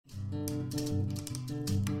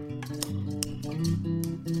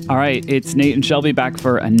All right, it's Nate and Shelby back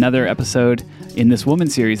for another episode in this woman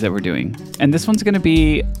series that we're doing. And this one's going to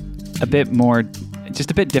be a bit more,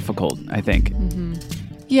 just a bit difficult, I think.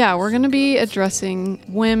 Yeah, we're going to be addressing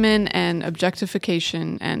women and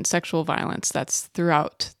objectification and sexual violence that's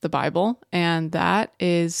throughout the Bible. And that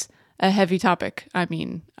is a heavy topic. I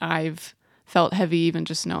mean, I've felt heavy even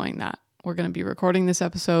just knowing that we're going to be recording this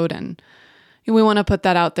episode, and we want to put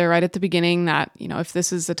that out there right at the beginning that, you know, if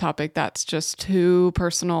this is a topic that's just too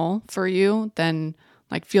personal for you, then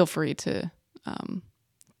like feel free to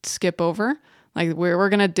skip over. Like we're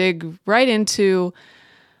going to dig right into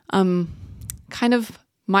kind of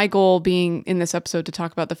my goal being in this episode to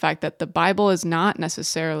talk about the fact that the Bible is not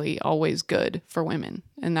necessarily always good for women,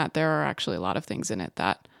 and that there are actually a lot of things in it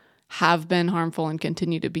that have been harmful and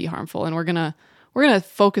continue to be harmful. And we're going to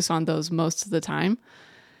focus on those most of the time.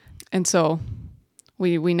 And so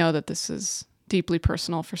we know that this is deeply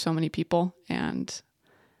personal for so many people, and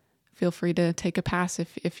feel free to take a pass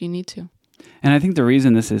if you need to. And I think the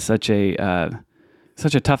reason this is such a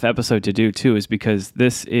tough episode to do too is because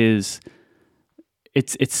this is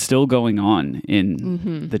it's still going on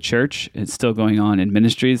in the church. It's still going on in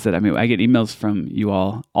ministries that, I mean, I get emails from you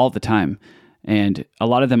all the time, and a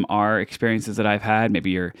lot of them are experiences that I've had.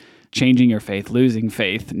 Maybe you're changing your faith, losing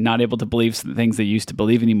faith, not able to believe some things that you used to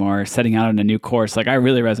believe anymore, setting out on a new course. Like, I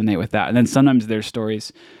really resonate with that. And then sometimes there's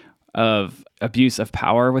stories of abuse of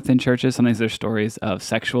power within churches. Sometimes there's stories of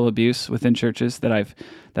sexual abuse within churches that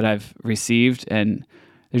I've received, and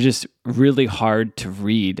they're just really hard to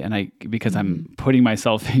read. And because I'm putting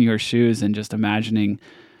myself in your shoes and just imagining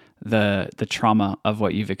the trauma of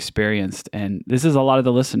what you've experienced. And this is a lot of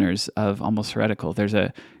the listeners of Almost Heretical. There's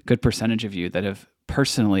a good percentage of you that have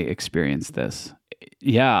personally experienced this.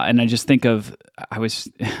 Yeah. And I just think I was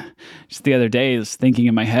just the other day was thinking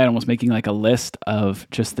in my head, almost making like a list of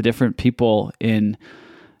just the different people in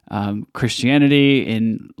Christianity,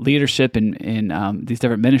 in leadership, in these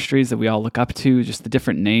different ministries that we all look up to, just the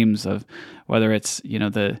different names of whether it's, you know,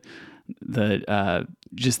 the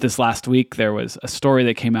just this last week, there was a story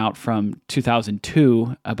that came out from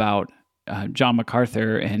 2002 about John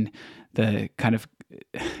MacArthur and the kind of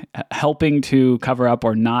helping to cover up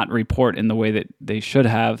or not report in the way that they should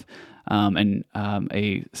have, and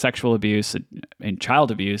a sexual abuse and child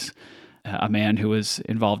abuse, a man who was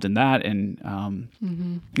involved in that and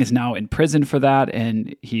is now in prison for that.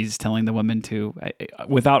 And he's telling the woman to,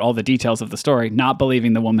 without all the details of the story, not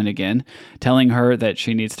believing the woman again, telling her that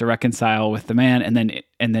she needs to reconcile with the man.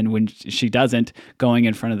 And then when she doesn't, going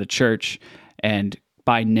in front of the church and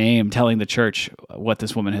by name telling the church what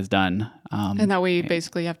this woman has done. And that we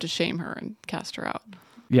basically have to shame her and cast her out.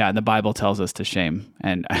 Yeah, the Bible tells us to shame.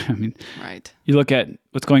 And I mean, right. You look at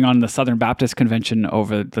what's going on in the Southern Baptist Convention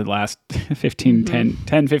over the last 15,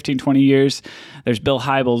 20 years. There's Bill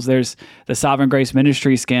Hybels, there's the Sovereign Grace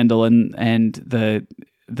Ministry scandal and the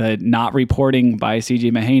not reporting by C.J.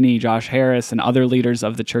 Mahaney, Josh Harris, and other leaders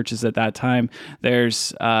of the churches at that time.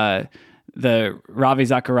 There's the Ravi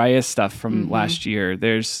Zacharias stuff from last year.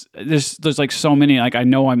 There's like so many, like I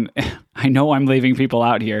know I'm leaving people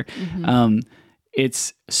out here.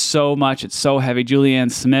 It's so much, it's so heavy.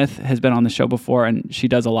 Julianne Smith has been on the show before, and she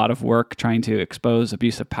does a lot of work trying to expose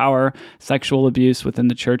abuse of power, sexual abuse within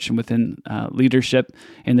the church and within leadership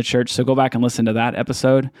in the church. So go back and listen to that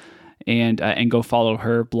episode and go follow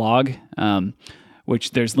her blog,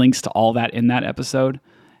 which there's links to all that in that episode.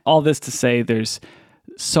 All this to say there's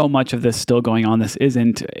so much of this still going on. This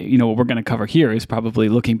isn't, you know, what we're going to cover here is probably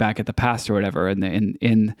looking back at the past or whatever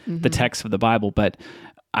in the text of the Bible. But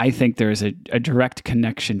I think there is a direct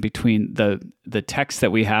connection between the text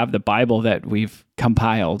that we have, the Bible that we've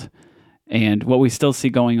compiled, and what we still see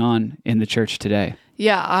going on in the church today.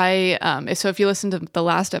 Yeah, so if you listen to the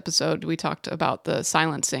last episode, we talked about the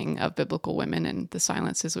silencing of biblical women and the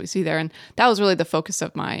silences we see there. And that was really the focus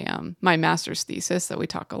of my my master's thesis that we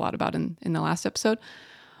talk a lot about in the last episode.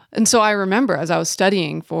 And so I remember as I was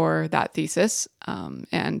studying for that thesis,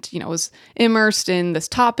 and, you know, was immersed in this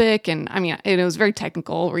topic. And I mean, it was very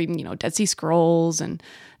technical, reading, you know, Dead Sea Scrolls and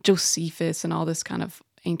Josephus and all this kind of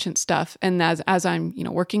ancient stuff. And as I'm, you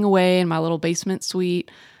know, working away in my little basement suite,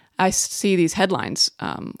 I see these headlines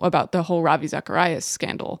about the whole Ravi Zacharias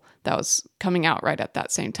scandal that was coming out right at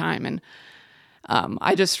that same time. And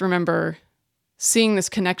I just remember seeing this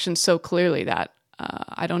connection so clearly that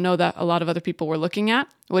I don't know that a lot of other people were looking at,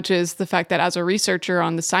 which is the fact that as a researcher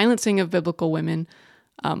on the silencing of biblical women,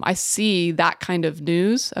 I see that kind of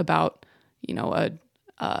news about, you know,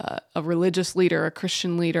 a religious leader, a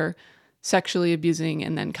Christian leader, sexually abusing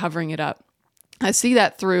and then covering it up. I see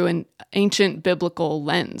that through an ancient biblical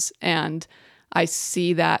lens, and I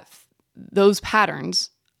see that those patterns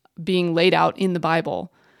being laid out in the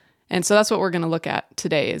Bible. And so that's what we're going to look at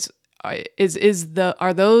today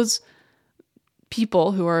are those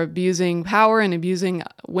people who are abusing power and abusing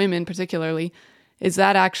women particularly, is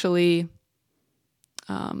that actually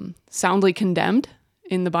soundly condemned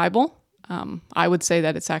in the Bible? I would say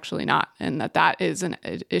that it's actually not, and that is an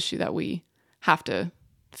issue that we have to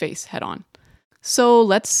face head on. So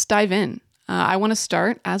let's dive in. I want to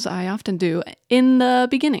start, as I often do, in the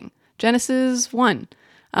beginning, Genesis 1.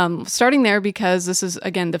 Starting there because this is,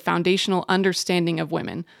 again, the foundational understanding of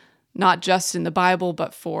women, not just in the Bible,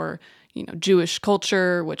 but for Jewish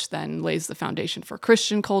culture, which then lays the foundation for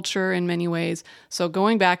Christian culture in many ways. So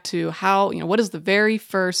going back to how, what is the very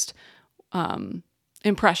first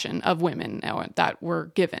impression of women that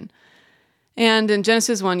were given? And in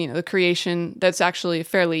Genesis 1, the creation, that's actually a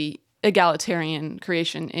fairly egalitarian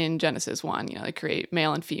creation in Genesis 1. They create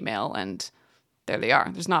male and female, and there they are.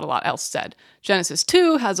 There's not a lot else said. Genesis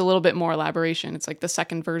 2 has a little bit more elaboration. It's like the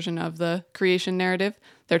second version of the creation narrative.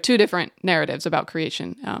 There are two different narratives about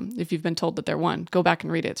creation. If you've been told that they're one, go back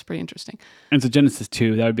and read it. It's pretty interesting. And so Genesis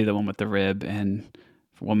 2, that would be the one with the rib and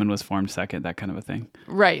woman was formed second, that kind of a thing.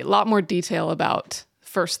 Right. A lot more detail about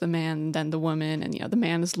first the man, then the woman, and the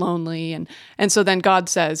man is lonely, and so then God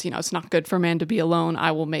says, it's not good for man to be alone.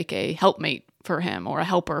 I will make a helpmate for him, or a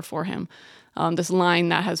helper for him. This line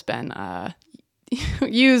that has been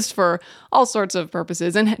used for all sorts of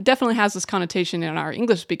purposes, and definitely has this connotation in our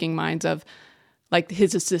English-speaking minds of like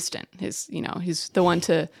his assistant. He's the one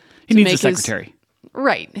to needs make a secretary.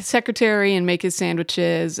 His secretary, and make his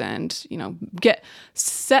sandwiches, and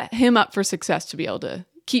set him up for success to be able to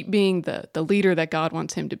keep being the leader that God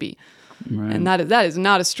wants him to be. Right. And that is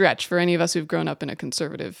not a stretch for any of us who've grown up in a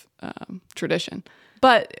conservative tradition.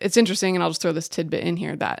 But it's interesting, and I'll just throw this tidbit in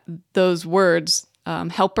here, that those words,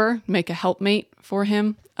 helper, make a helpmate for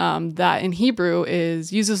him, that in Hebrew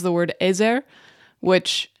uses the word ezer,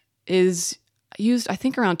 which is used, I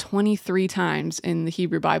think, around 23 times in the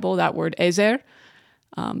Hebrew Bible, that word ezer.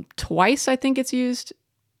 Twice, I think it's used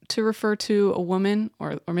to refer to a woman,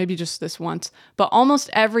 or maybe just this once, but almost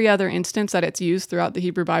every other instance that it's used throughout the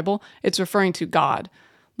Hebrew Bible, it's referring to God.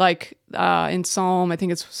 Like in Psalm, I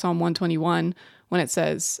think it's Psalm 121, when it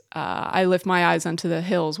says, I lift my eyes unto the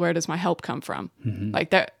hills, where does my help come from? Mm-hmm. Like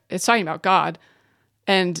that, it's talking about God,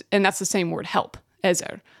 and that's the same word, help,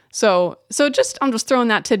 ezer. So I'm just throwing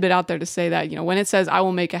that tidbit out there to say that, when it says I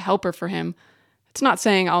will make a helper for him, it's not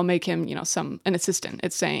saying I'll make him, an assistant.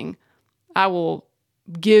 It's saying I will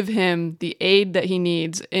give him the aid that he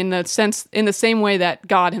needs in the same way that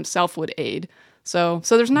God himself would aid. So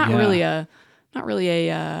there's not really a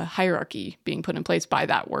hierarchy being put in place by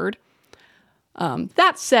that word.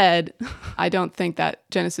 That said, I don't think that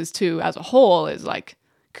Genesis 2 as a whole is like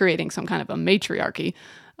creating some kind of a matriarchy,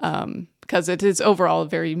 because it is overall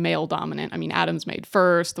very male dominant. I mean, Adam's made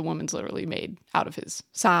first, the woman's literally made out of his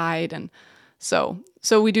side. And so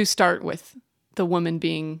we do start with the woman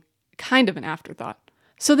being kind of an afterthought.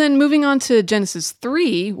 So then moving on to Genesis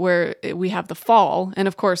 3, where we have the fall. And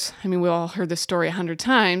of course, I mean, we all heard this story 100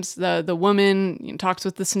 times. The woman talks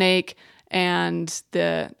with the snake, and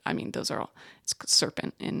those are all, it's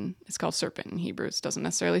serpent it's called serpent in Hebrew. It doesn't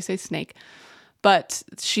necessarily say snake. But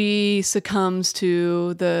she succumbs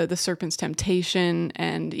to the serpent's temptation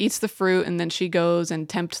and eats the fruit, and then she goes and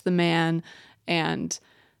tempts the man. And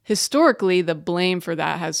historically, the blame for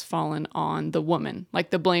that has fallen on the woman,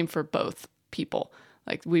 like the blame for both people.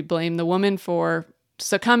 Like we blame the woman for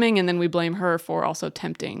succumbing, and then we blame her for also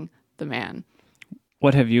tempting the man.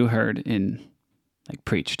 What have you heard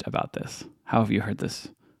preached about this? How have you heard this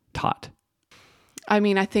taught? I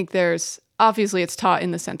mean, I think obviously it's taught in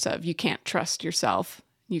the sense of you can't trust yourself.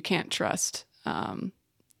 You can't trust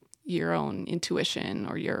your own intuition,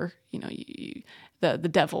 or the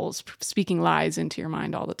devil's speaking lies into your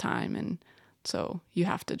mind all the time. And so you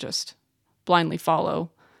have to just blindly follow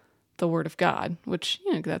the word of God, which,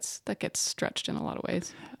 that gets stretched in a lot of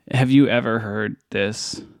ways. Have you ever heard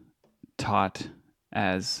this taught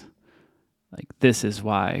as this is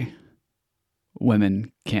why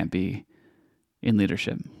women can't be in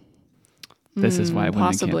leadership? This is why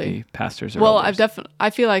women can't be pastors or elders. I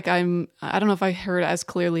feel like I don't know if I heard as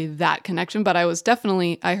clearly that connection, but I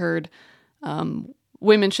heard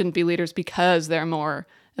women shouldn't be leaders because they're more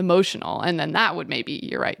emotional. And then that would maybe,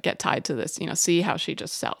 you're right, get tied to this, see how she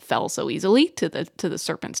just fell so easily to the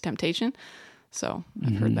serpent's temptation. So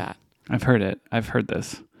I've heard that. I've heard it. I've heard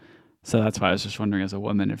this. So that's why I was just wondering, as a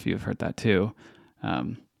woman, if you've heard that too.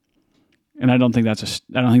 And I don't think that's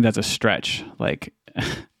a stretch.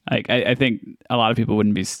 I think a lot of people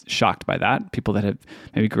wouldn't be shocked by that. People that have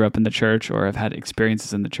maybe grew up in the church or have had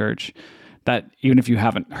experiences in the church that even if you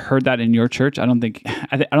haven't heard that in your church, I don't think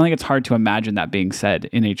it's hard to imagine that being said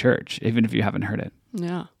in a church, even if you haven't heard it.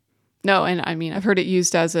 Yeah. No, and I mean, I've heard it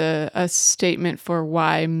used as a statement for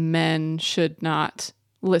why men should not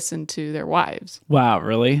listen to their wives. Wow,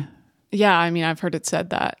 really? Yeah, I mean, I've heard it said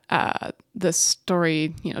that the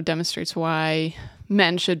story, demonstrates why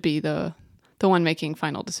men should be the one making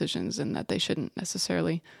final decisions, and that they shouldn't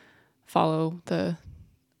necessarily follow the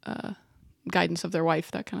guidance of their wife,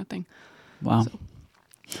 that kind of thing. Wow.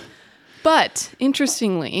 But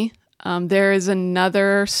interestingly, there is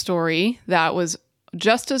another story that was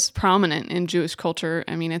just as prominent in Jewish culture.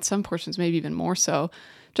 I mean, in some portions, maybe even more so,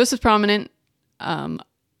 just as prominent, an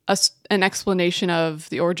explanation of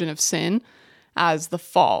the origin of sin as the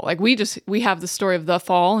fall. Like we have the story of the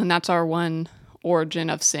fall, and that's our one origin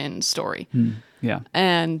of sin story. Yeah.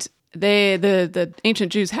 And the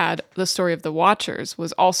ancient Jews had the story of the Watchers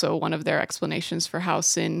was also one of their explanations for how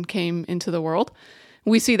sin came into the world.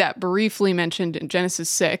 We see that briefly mentioned in Genesis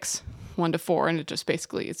 6, 1-4, and it just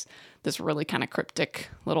basically is this really kind of cryptic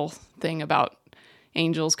little thing about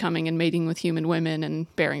angels coming and mating with human women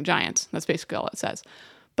and bearing giants. That's basically all it says.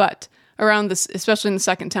 But around this, especially in the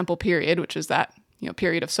Second Temple period, which is that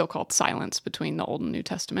period of so-called silence between the Old and New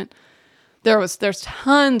Testament, there's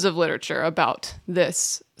tons of literature about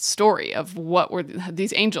this story of what were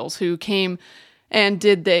these angels who came, and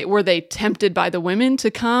were they tempted by the women to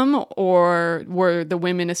come, or were the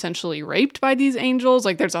women essentially raped by these angels?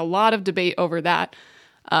 Like, there's a lot of debate over that.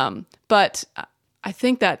 But I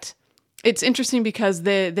think that it's interesting because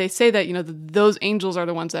they say that, those angels are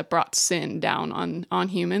the ones that brought sin down on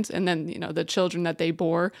humans. And then, the children that they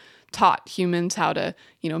bore taught humans how to,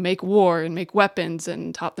 make war and make weapons,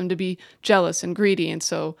 and taught them to be jealous and greedy. And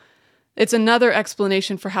so it's another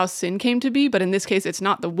explanation for how sin came to be. But in this case, it's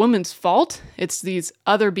not the woman's fault. It's these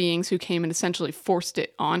other beings who came and essentially forced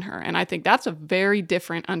it on her. And I think that's a very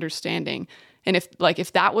different understanding. And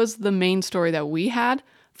if that was the main story that we had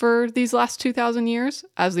for these last 2,000 years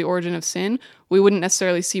as the origin of sin, we wouldn't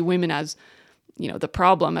necessarily see women as, the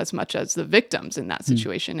problem as much as the victims in that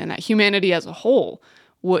situation. And that humanity as a whole,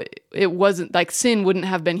 it wasn't like sin wouldn't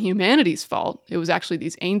have been humanity's fault. It was actually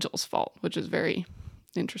these angels' fault, which is very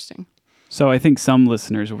interesting. So I think some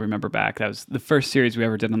listeners will remember back. That was the first series we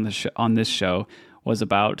ever did on this show was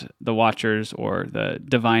about the Watchers, or the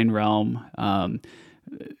divine realm,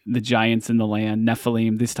 the giants in the land,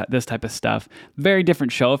 Nephilim, this type of stuff. Very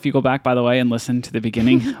different show if you go back, by the way, and listen to the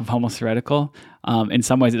beginning of Almost Heretical. In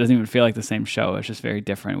some ways, it doesn't even feel like the same show. It's just very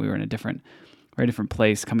different. We were in a very different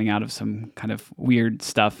place, coming out of some kind of weird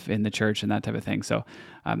stuff in the church and that type of thing. So,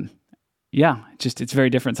 it's very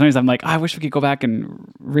different. Sometimes I'm like, I wish we could go back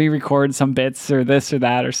and re-record some bits or this or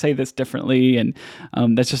that, or say this differently. And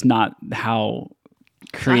that's just not how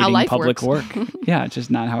creating public work. Yeah, it's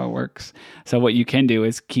just not how it works. So what you can do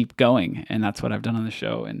is keep going. And that's what I've done on the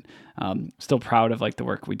show. And still proud of the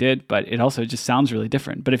work we did, but it also just sounds really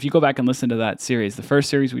different. But if you go back and listen to that series, the first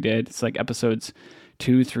series we did, it's like episodes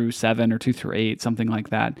 2 through 7 or 2 through 8, something like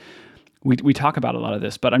that. We talk about a lot of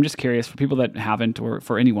this, but I'm just curious for people that haven't, or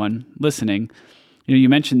for anyone listening, you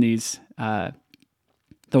mentioned these, the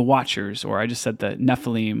Watchers, or I just said the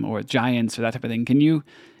Nephilim or giants or that type of thing. Can you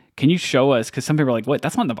show us? Because some people are like, "What?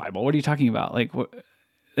 That's not in the Bible. What are you talking about?"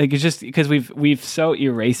 It's just because we've so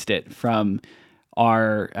erased it from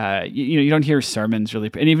our, you don't hear sermons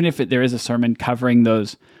really, and even if there is a sermon covering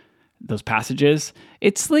those passages,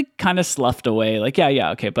 it's kind of sloughed away.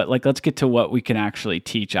 Okay, but let's get to what we can actually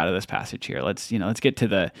teach out of this passage here. Let's get to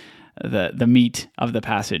the meat of the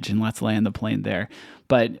passage, and let's land the plane there.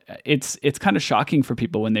 But it's kind of shocking for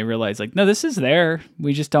people when they realize no, this is there.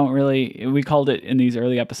 We just don't really, we called it in these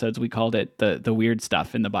early episodes, we called it the weird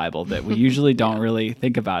stuff in the Bible that we usually don't really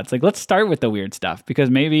think about. It's let's start with the weird stuff, because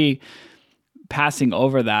maybe passing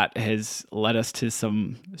over that has led us to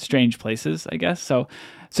some strange places, I guess. So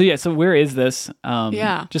where is this?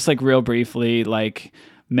 Just real briefly,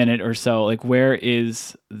 minute or so, where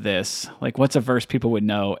is this? What's a verse people would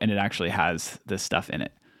know and it actually has this stuff in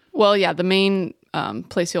it? Well, yeah, the main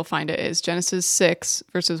place you'll find it is Genesis 6,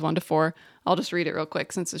 verses 1-4. I'll just read it real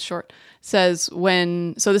quick since it's short. It says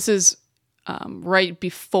this is right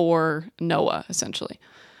before Noah, essentially.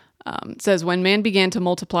 It says, when man began to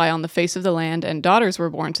multiply on the face of the land and daughters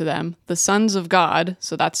were born to them, the sons of God,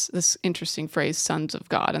 so that's this interesting phrase, sons of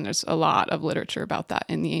God, and there's a lot of literature about that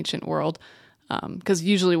in the ancient world, because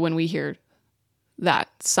usually when we hear that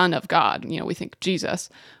son of God, we think Jesus,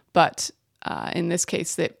 but in this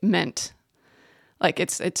case it meant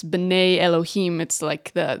it's B'nai Elohim, it's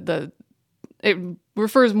the it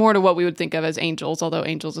refers more to what we would think of as angels, although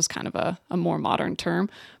angels is kind of a more modern term.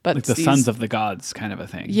 But like the sons of the gods kind of a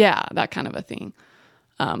thing. Yeah, that kind of a thing.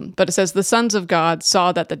 But it says, the sons of God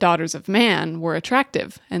saw that the daughters of man were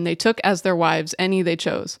attractive, and they took as their wives any they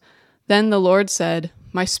chose. Then the Lord said,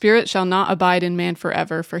 my spirit shall not abide in man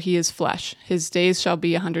forever, for he is flesh. His days shall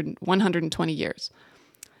be 120 years.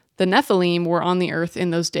 The Nephilim were on the earth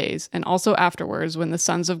in those days, and also afterwards, when the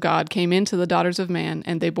sons of God came into the daughters of man,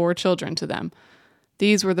 and they bore children to them.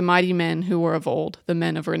 These were the mighty men who were of old, the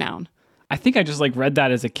men of renown. I think I just like read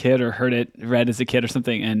that as a kid or heard it read as a kid or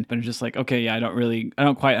something. And but it's just like, okay, yeah, I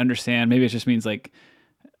don't quite understand. Maybe it just means like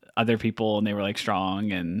other people and they were like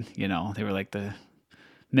strong and, you know, they were like the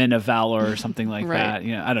men of valor or something like Right. that.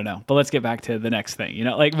 You know, I don't know. But let's get back to the next thing, you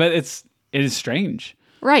know, like, but it is strange.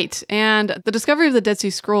 Right. And the discovery of the Dead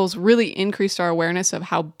Sea Scrolls really increased our awareness of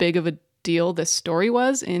how big of a deal this story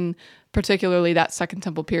was in particularly that Second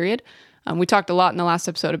Temple period. We talked a lot in the last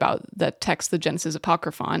episode about the text, the Genesis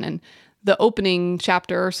Apocryphon, and the opening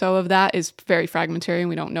chapter or so of that is very fragmentary and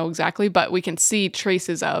we don't know exactly, but we can see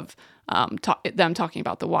traces of them talking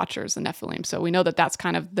about the Watchers, the Nephilim. So we know that that's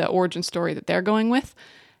kind of the origin story that they're going with.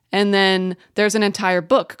 And then there's an entire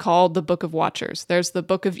book called the Book of Watchers. There's the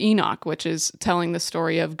Book of Enoch, which is telling the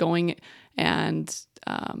story of going and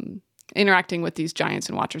interacting with these giants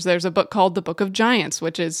and watchers. There's a book called the Book of Giants,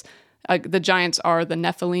 which is the giants are the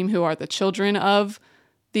Nephilim, who are the children of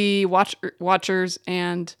the watchers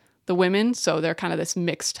and the women. So they're kind of this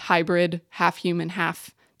mixed hybrid, half human,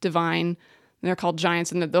 half divine. And they're called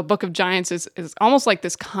giants. And the Book of Giants is almost like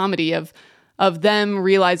this comedy of them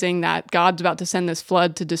realizing that God's about to send this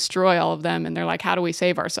flood to destroy all of them. And they're like, how do we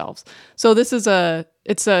save ourselves? So this is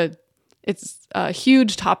it's a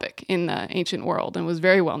huge topic in the ancient world and was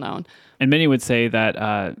very well known. And many would say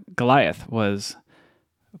that Goliath was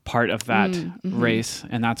part of that race,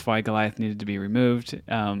 and that's why Goliath needed to be removed.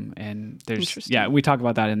 And there's we talk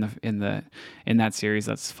about that in that series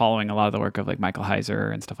that's following a lot of the work of like Michael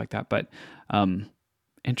Heiser and stuff like that. But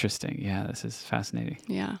interesting, yeah, this is fascinating.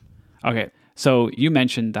 Yeah. Okay, so you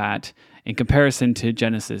mentioned that in comparison to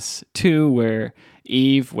Genesis 2, where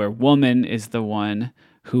woman is the one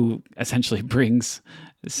who essentially brings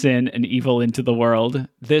sin and evil into the world,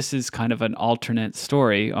 this is kind of an alternate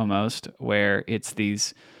story almost, where it's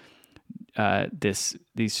these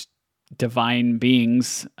divine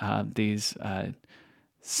beings, these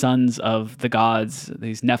sons of the gods,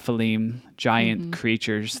 these Nephilim, giant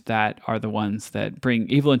creatures that are the ones that bring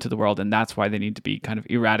evil into the world, and that's why they need to be kind of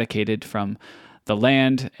eradicated from the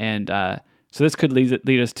land. And so this could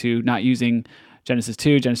lead us to not using Genesis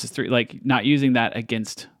 2, Genesis 3, like not using that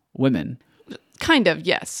against women. Kind of,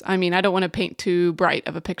 yes. I mean, I don't want to paint too bright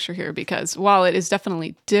of a picture here because while it is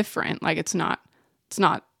definitely different, like it's not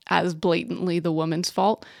as blatantly the woman's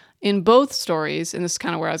fault. In both stories, and this is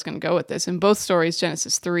kind of where I was going to go with this, in both stories,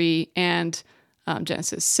 Genesis 3 and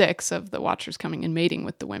Genesis 6 of the Watchers coming and mating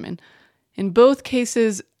with the women, in both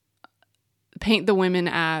cases, paint the women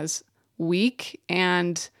as weak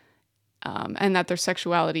and that their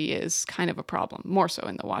sexuality is kind of a problem, more so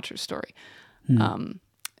in the Watchers story.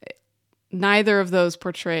 Neither of those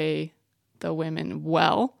portray the women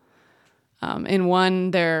well. In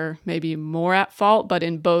one, they're maybe more at fault, but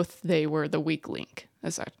in both, they were the weak link,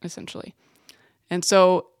 essentially. And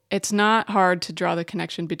so it's not hard to draw the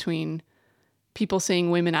connection between people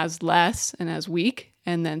seeing women as less and as weak,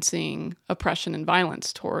 and then seeing oppression and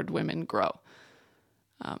violence toward women grow.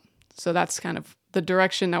 So that's kind of the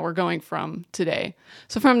direction that we're going from today.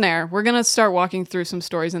 So from there, we're going to start walking through some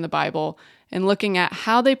stories in the Bible and looking at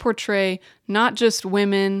how they portray not just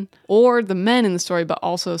women or the men in the story, but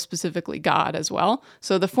also specifically God as well.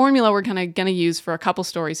 So the formula we're kind of going to use for a couple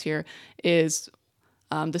stories here is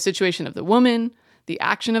the situation of the woman, the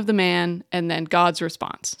action of the man, and then God's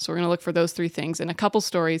response. So we're going to look for those three things in a couple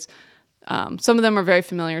stories. Some of them are very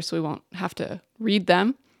familiar, so we won't have to read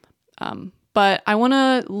them. But I want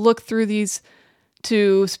to look through these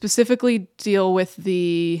to specifically deal with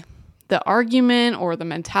the argument or the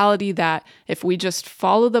mentality that if we just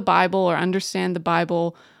follow the Bible or understand the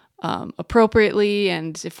Bible appropriately,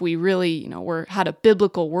 and if we really, had a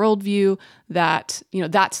biblical worldview, that,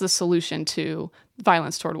 that's the solution to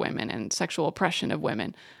violence toward women and sexual oppression of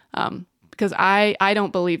women. Because I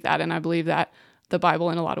don't believe that, and I believe that the Bible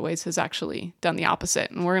in a lot of ways has actually done the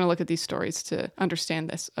opposite. And we're going to look at these stories to understand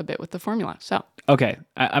this a bit with the formula. So, okay,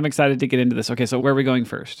 I'm excited to get into this. Okay, so where are we going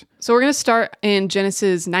first? So we're going to start in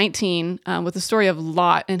Genesis 19 with the story of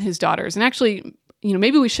Lot and his daughters. And actually,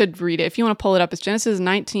 maybe we should read it. If you want to pull it up, it's Genesis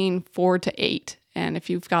 19, 4-8. And if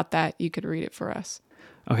you've got that, you could read it for us.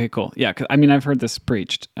 Okay, cool. Yeah, 'cause, I've heard this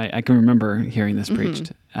preached. I can remember hearing this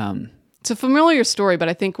preached. It's a familiar story, but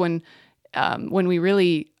I think when we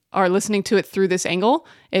really are listening to it through this angle,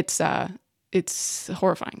 it's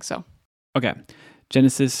horrifying. So, okay,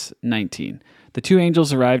 Genesis 19. The two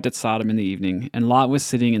angels arrived at Sodom in the evening, and Lot was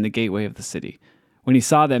sitting in the gateway of the city. When he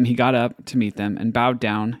saw them, he got up to meet them and bowed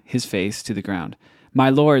down his face to the ground. "My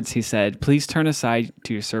lords," he said, "please turn aside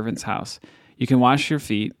to your servant's house. You can wash your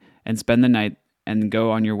feet and spend the night and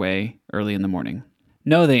go on your way early in the morning."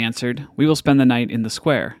 "No," they answered, "we will spend the night in the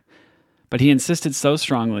square." But he insisted so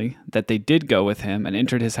strongly that they did go with him and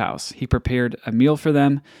entered his house. He prepared a meal for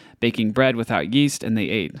them, baking bread without yeast, and they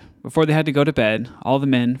ate. Before they had to go to bed, all the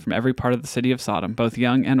men from every part of the city of Sodom, both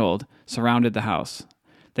young and old, surrounded the house.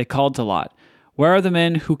 They called to Lot, "Where are the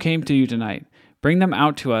men who came to you tonight? Bring them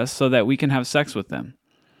out to us so that we can have sex with them."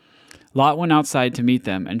 Lot went outside to meet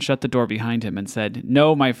them and shut the door behind him and said,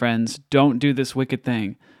 "No, my friends, don't do this wicked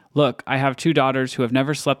thing. Look, I have 2 daughters who have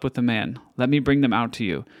never slept with a man. Let me bring them out to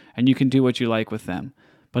you, and you can do what you like with them.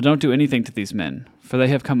 But don't do anything to these men, for they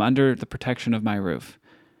have come under the protection of my roof."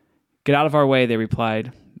 "Get out of our way," they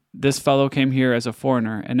replied. "This fellow came here as a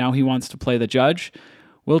foreigner, and now he wants to play the judge?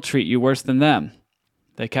 We'll treat you worse than them."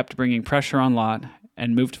 They kept bringing pressure on Lot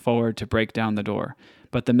and moved forward to break down the door.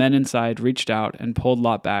 But the men inside reached out and pulled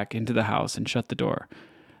Lot back into the house and shut the door.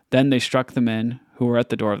 Then they struck the men who were at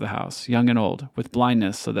the door of the house, young and old, with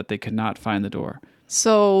blindness so that they could not find the door.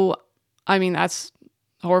 So, I mean, that's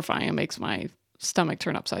horrifying. It makes my stomach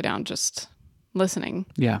turn upside down just listening.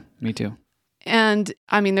 Yeah, me too. And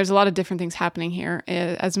I mean, there's a lot of different things happening here.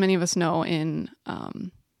 As many of us know in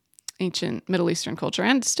ancient Middle Eastern culture,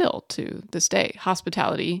 and still to this day,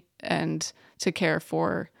 hospitality and to care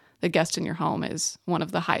for the guest in your home is one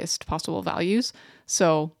of the highest possible values.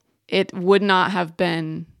 So it would not have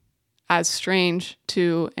been as strange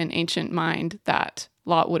to an ancient mind that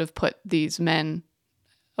Lot would have put these men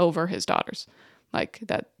over his daughters. Like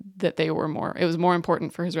that they were more, it was more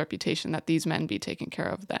important for his reputation that these men be taken care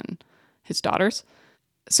of than his daughters.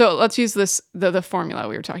 So let's use this, the formula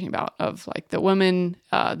we were talking about of like the woman,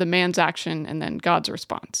 the man's action, and then God's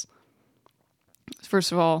response.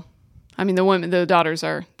 First of all, I mean, the daughters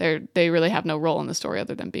they really have no role in the story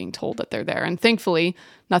other than being told that they're there. And thankfully,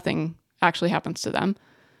 nothing actually happens to them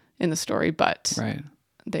in the story, but right.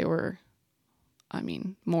 They were, I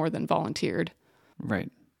mean, more than volunteered.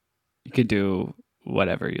 Right. You could do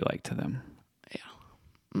whatever you like to them.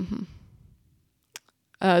 Yeah. Mm-hmm.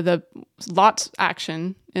 The Lot's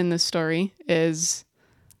action in this story is,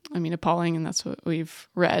 I mean, appalling, and that's what we've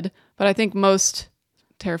read. But I think most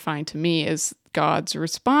terrifying to me is God's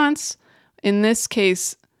response. In this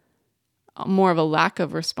case, more of a lack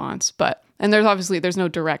of response. And there's no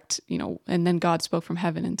direct, and then God spoke from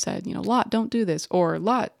heaven and said, Lot, don't do this, or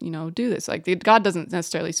Lot, do this. Like God doesn't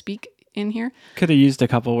necessarily speak in here. Could have used a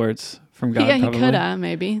couple words from God. Yeah, probably. He could have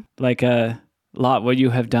maybe. Like, Lot, what you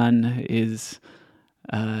have done is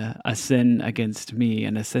a sin against me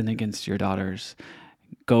and a sin against your daughters.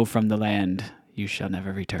 Go from the land, you shall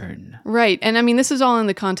never return. Right. And I mean, this is all in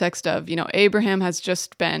the context of, Abraham has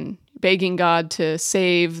just been begging God to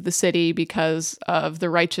save the city because of the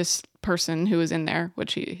righteous person who is in there,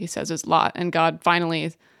 which he says is Lot. And God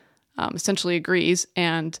finally essentially agrees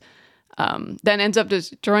and then ends up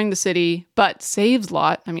destroying the city, but saves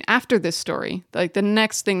Lot. I mean, after this story, like the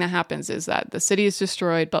next thing that happens is that the city is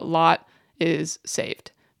destroyed, but Lot is saved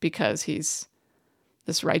because he's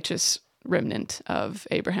this righteous remnant of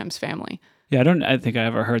Abraham's family. Yeah, I think I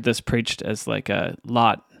ever heard this preached as like a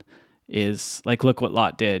Lot is like, look what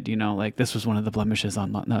Lot did, like this was one of the blemishes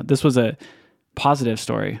on Lot. No, this was a positive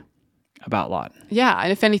story about Lot. Yeah,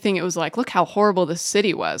 and if anything, it was like, look how horrible this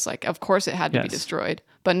city was. Like, of course it had to be destroyed,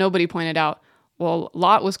 but nobody pointed out, well,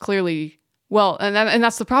 Lot was clearly, and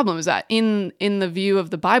that's the problem is that in the view of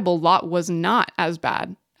the Bible, Lot was not as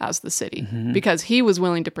bad as the city because he was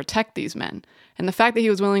willing to protect these men. And the fact that he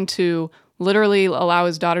was willing to literally allow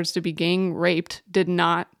his daughters to be gang raped did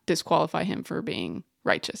not disqualify him for being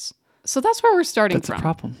righteous. So that's where we're starting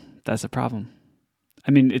from. That's a problem. I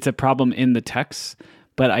mean, it's a problem in the text,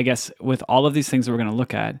 but I guess with all of these things that we're going to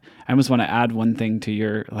look at, I almost want to add one thing to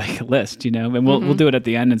your list, and we'll do it at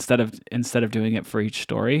the end instead of doing it for each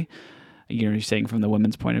story. You're saying from the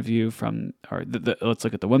women's point of view, let's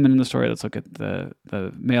look at the women in the story, let's look at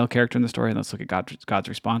the male character in the story, and let's look at God's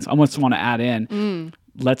response. I almost want to add in,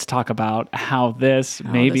 let's talk about how this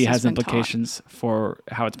maybe has implications for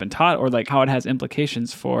how it's been taught, or like how it has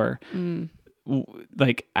implications for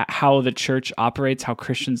like how the church operates, how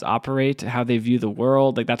Christians operate, how they view the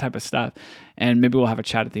world, like that type of stuff. And maybe we'll have a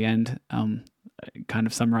chat at the end, kind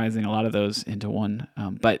of summarizing a lot of those into one.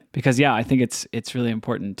 But because, I think it's really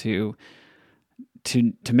important to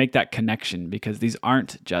to make that connection, because these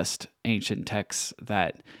aren't just ancient texts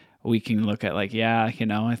that we can look at like, yeah, I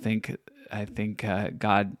think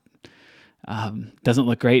God doesn't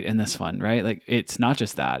look great in this one, right? Like, it's not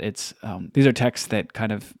just that. It's these are texts that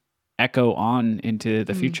kind of echo on into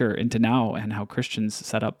the future, into now, and how Christians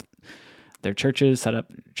set up their churches,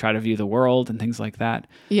 try to view the world and things like that.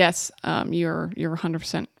 Yes, you're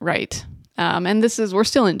 100% right. And we're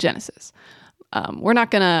still in Genesis. We're not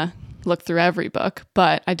going to look through every book,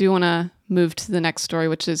 but I do want to move to the next story,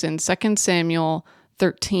 which is in 2 Samuel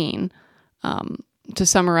 13. To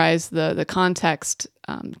summarize the context,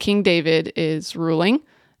 King David is ruling,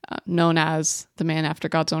 known as the man after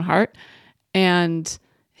God's own heart, and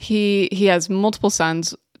he has multiple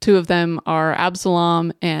sons. Two of them are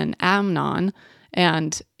Absalom and Amnon,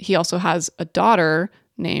 and he also has a daughter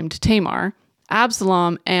named Tamar.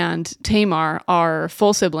 Absalom and Tamar are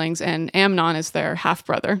full siblings, and Amnon is their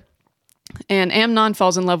half-brother. And Amnon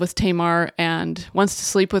falls in love with Tamar and wants to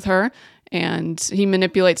sleep with her, and he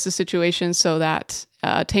manipulates the situation so that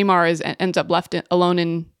Tamar ends up left alone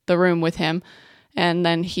in the room with him. And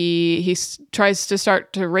then he tries to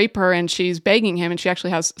start to rape her, and she's begging him, and she actually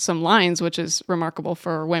has some lines, which is remarkable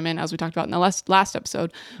for women, as we talked about in the last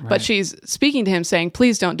episode. Right. But she's speaking to him saying,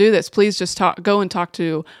 please don't do this. Please just go and talk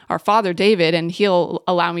to our father David, and he'll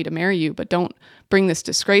allow me to marry you, but don't bring this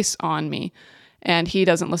disgrace on me. And he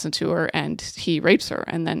doesn't listen to her, and he rapes her.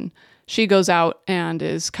 And then she goes out and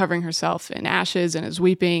is covering herself in ashes and is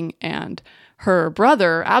weeping, and her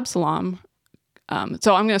brother Absalom...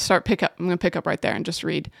 So I'm going to pick up right there and just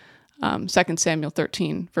read 2 Samuel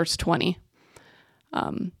 13, verse 20.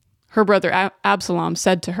 Her brother Absalom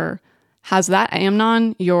said to her, has that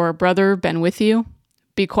Amnon, your brother, been with you?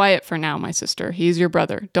 Be quiet for now, my sister. He's your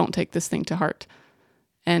brother. Don't take this thing to heart.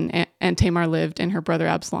 And Tamar lived in her brother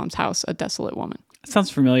Absalom's house, a desolate woman.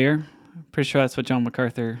 Sounds familiar. Pretty sure that's what John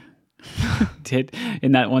MacArthur did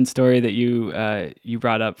in that one story that you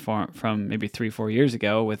brought up from maybe 3-4 years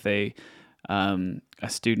ago with a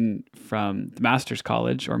student from the master's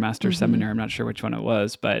college or master's seminary. I'm not sure which one it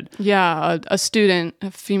was, but yeah, a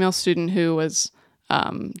female student who was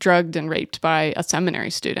drugged and raped by a seminary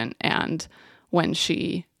student. And when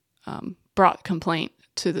she brought complaint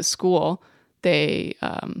to the school, they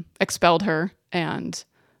expelled her and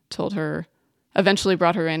eventually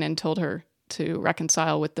brought her in and told her to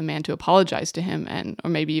reconcile with the man, to apologize to him, or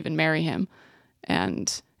maybe even marry him.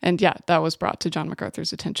 And yeah, that was brought to John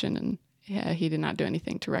MacArthur's attention, and yeah, he did not do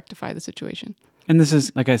anything to rectify the situation. And this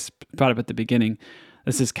is, like I brought up at the beginning,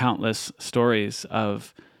 this is countless stories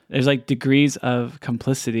of, there's like degrees of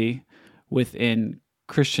complicity within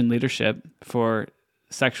Christian leadership for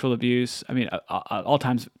sexual abuse. I mean, all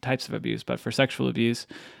types of abuse, but for sexual abuse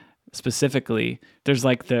specifically, there's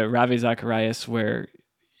like the Ravi Zacharias, where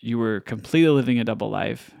you were completely living a double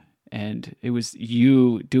life, and it was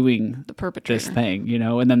you doing the perpetrator, this thing,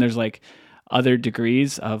 and then there's like other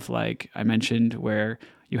degrees of, like I mentioned, where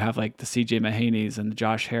you have like the C.J. Mahaneys and the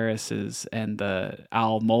Josh Harrises and the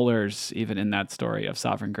Al Mollers, even in that story of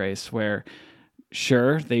Sovereign Grace, where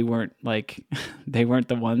sure, they weren't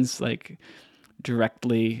the ones like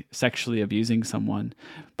directly sexually abusing someone,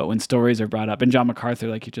 but when stories are brought up, and John MacArthur,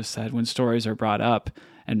 like you just said, when stories are brought up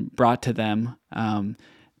and brought to them,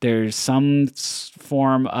 there's some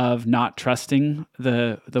form of not trusting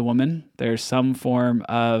the woman. There's some form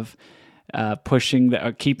of keeping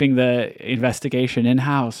the investigation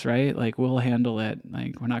in-house, right? Like, we'll handle it.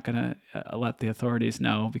 Like, we're not going to let the authorities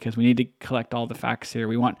know, because we need to collect all the facts here.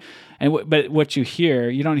 But what you hear,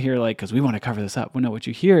 you don't hear like, because we want to cover this up. Well, no, what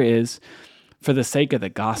you hear is for the sake of the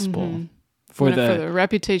gospel, for the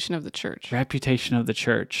reputation of the church.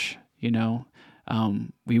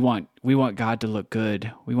 We want God to look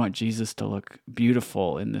good. We want Jesus to look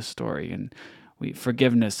beautiful in this story, and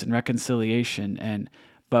forgiveness and reconciliation.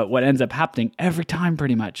 But what ends up happening every time,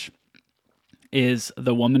 pretty much, is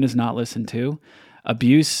the woman is not listened to.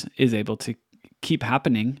 Abuse is able to keep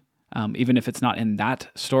happening, even if it's not in that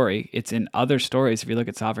story. It's in other stories. If you look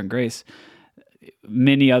at Sovereign Grace,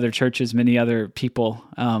 many other churches, many other people,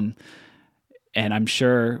 and I'm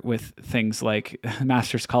sure with things like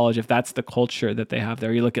Master's College, if that's the culture that they have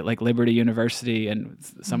there, you look at like Liberty University and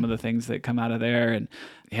some of the things that come out of there, and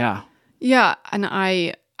yeah. Yeah, and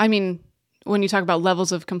I mean, when you talk about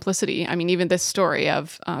levels of complicity, I mean, even this story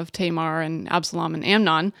of Tamar and Absalom and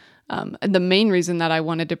Amnon, the main reason that I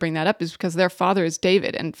wanted to bring that up is because their father is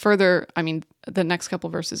David. And further, I mean, the next couple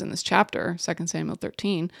verses in this chapter, 2 Samuel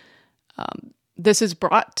 13, this is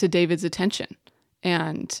brought to David's attention,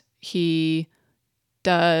 and he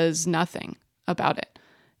does nothing about it.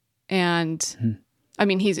 And I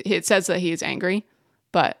mean, it says that he is angry,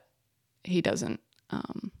 but he doesn't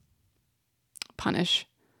punish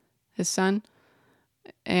his son.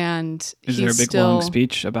 And is there a big long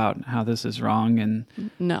speech about how this is wrong? And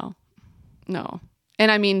no.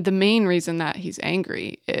 And I mean, the main reason that he's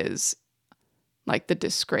angry is like the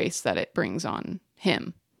disgrace that it brings on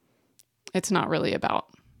him. It's not really about,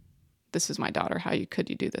 this is my daughter, could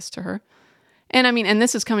you do this to her? And I mean, and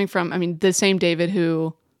this is coming from, I mean, the same David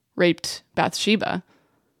who raped Bathsheba.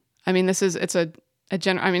 I mean, he's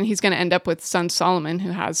going to end up with son Solomon,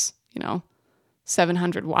 who has,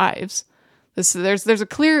 700 wives. There's a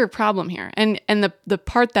clear problem here. And the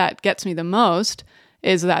part that gets me the most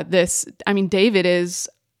is that David is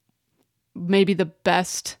maybe the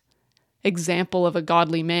best example of a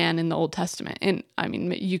godly man in the Old Testament. And I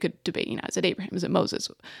mean, you could debate, is it Abraham? Is it Moses?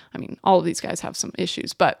 I mean, all of these guys have some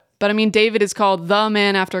issues, but I mean, David is called the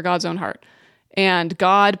man after God's own heart. And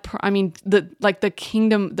God, I mean, the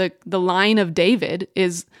kingdom, the line of David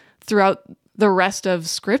is throughout the rest of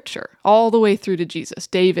Scripture, all the way through to Jesus.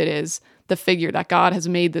 David is the figure that God has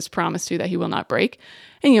made this promise to that he will not break.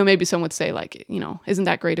 And, maybe some would say, like, isn't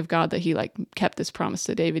that great of God that he like kept this promise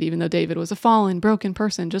to David, even though David was a fallen, broken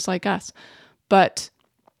person just like us. But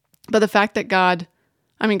the fact that God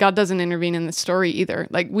doesn't intervene in the story either.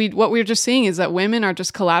 Like what we're just seeing is that women are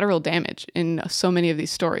just collateral damage in so many of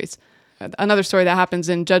these stories. Another story that happens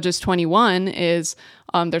in Judges 21 is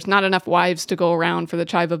there's not enough wives to go around for the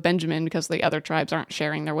tribe of Benjamin because the other tribes aren't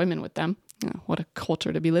sharing their women with them. What a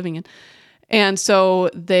culture to be living in. And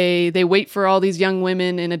so they wait for all these young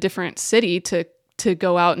women in a different city to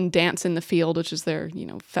go out and dance in the field, which is their,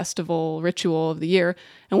 festival ritual of the year.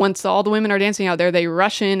 And once all the women are dancing out there, they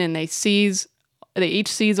rush in and they each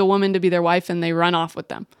seize a woman to be their wife and they run off with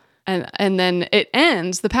them. And then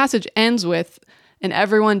the passage ends with, and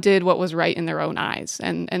everyone did what was right in their own eyes.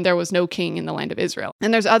 And there was no king in the land of Israel.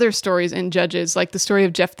 And there's other stories in Judges, like the story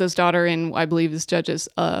of Jephthah's daughter in, I believe is Judges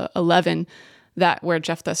 11, where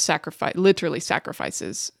Jephthah literally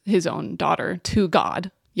sacrifices his own daughter to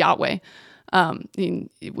God, Yahweh.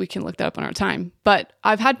 We can look that up on our time. But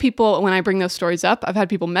I've had people, when I bring those stories up, I've had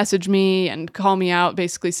people message me and call me out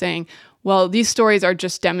basically saying, well, these stories are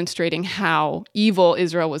just demonstrating how evil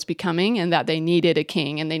Israel was becoming and that they needed a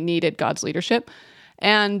king and they needed God's leadership.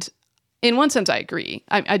 And in one sense, I agree.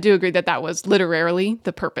 I do agree that was literarily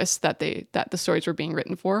the purpose that the stories were being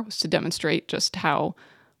written for, was to demonstrate just how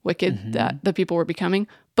wicked that the people were becoming.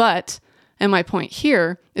 And my point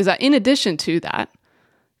here is that in addition to that,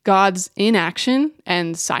 God's inaction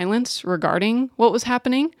and silence regarding what was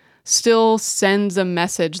happening still sends a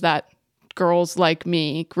message that girls like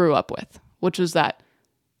me grew up with, which was that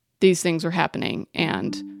these things were happening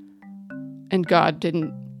and God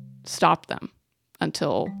didn't stop them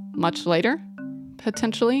until much later,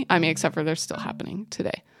 potentially. I mean, except for they're still happening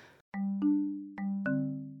today.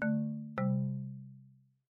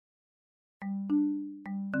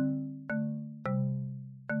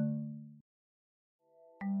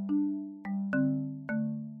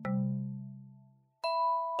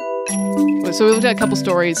 So we looked at a couple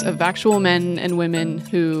stories of actual men and women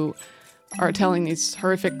who are telling these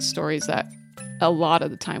horrific stories that a lot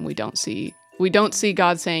of the time we don't see. We don't see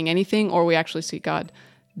God saying anything, or we actually see God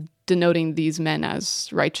denoting these men as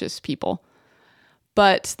righteous people.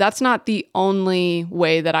 But that's not the only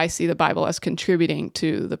way that I see the Bible as contributing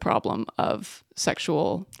to the problem of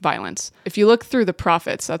sexual violence. If you look through the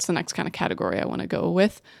prophets, that's the next kind of category I want to go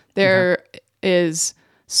with. There is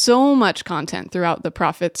so much content throughout the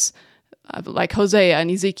prophets, like Hosea and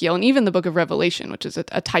Ezekiel, and even the book of Revelation, which is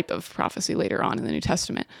a type of prophecy later on in the New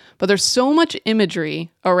Testament. But there's so much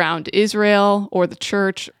imagery around Israel or the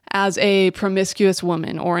church as a promiscuous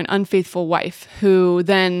woman or an unfaithful wife who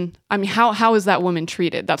then, how is that woman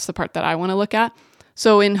treated? That's the part that I want to look at.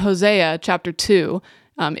 So in Hosea chapter 2,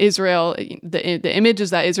 Israel, the image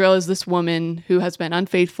is that Israel is this woman who has been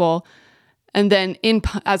unfaithful, and then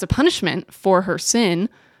as a punishment for her sin,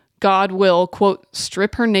 God will, quote,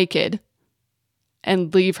 strip her naked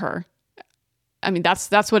and leave her. I mean,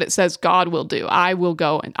 that's what it says God will do. I will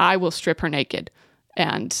go and I will strip her naked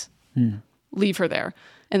and leave her there.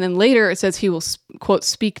 And then later it says he will, quote,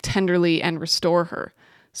 speak tenderly and restore her.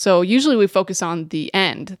 So usually we focus on the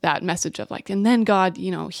end, that message of like, and then God,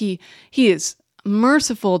 he is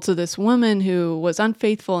merciful to this woman who was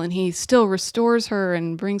unfaithful and he still restores her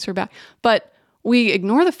and brings her back. But we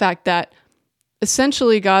ignore the fact that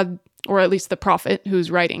essentially God, or at least the prophet who's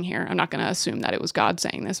writing here, I'm not going to assume that it was God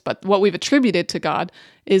saying this, but what we've attributed to God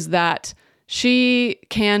is that she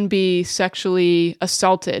can be sexually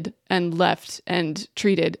assaulted and left and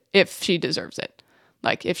treated if she deserves it.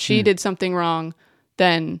 Like if she did something wrong,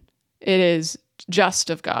 then it is just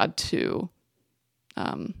of God to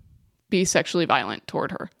be sexually violent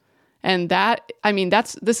toward her. And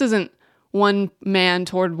this isn't one man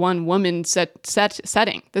toward one woman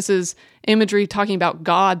setting. This is imagery talking about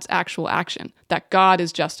God's actual action, that God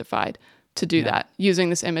is justified to do that, using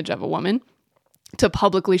this image of a woman to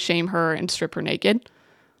publicly shame her and strip her naked.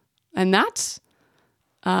 And that's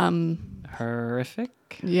horrific.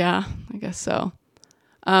 Yeah, I guess so.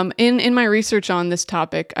 In my research on this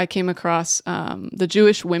topic, I came across the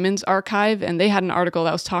Jewish Women's Archive, and they had an article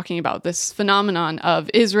that was talking about this phenomenon of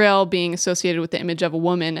Israel being associated with the image of a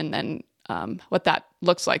woman, and then what that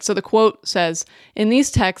looks like. So the quote says, "In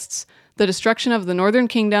these texts, the destruction of the northern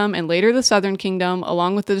kingdom and later the southern kingdom,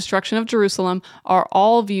 along with the destruction of Jerusalem, are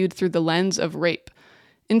all viewed through the lens of rape.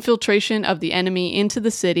 Infiltration of the enemy into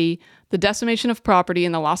the city, the decimation of property,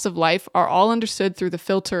 and the loss of life are all understood through the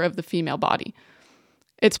filter of the female body.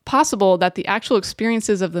 It's possible that the actual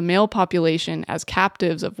experiences of the male population as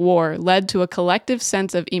captives of war led to a collective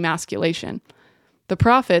sense of emasculation. The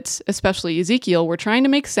prophets, especially Ezekiel, were trying to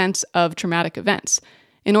make sense of traumatic events.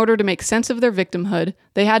 In order to make sense of their victimhood,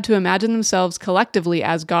 they had to imagine themselves collectively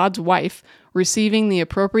as God's wife, receiving the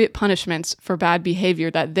appropriate punishments for bad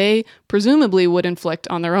behavior that they presumably would inflict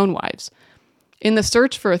on their own wives. In the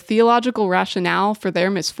search for a theological rationale for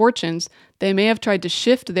their misfortunes, they may have tried to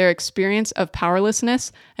shift their experience of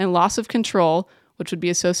powerlessness and loss of control, which would be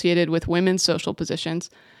associated with women's social positions,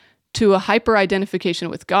 to a hyper-identification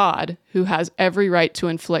with God, who has every right to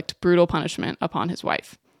inflict brutal punishment upon his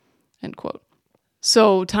wife." End quote.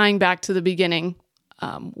 So tying back to the beginning,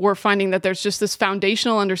 we're finding that there's just this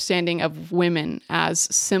foundational understanding of women as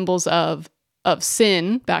symbols of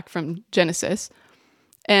sin, back from Genesis,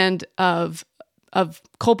 and of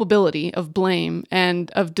culpability, of blame,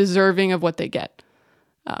 and of deserving of what they get.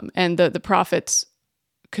 And the prophets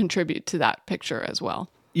contribute to that picture as well.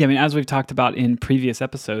 Yeah, I mean, as we've talked about in previous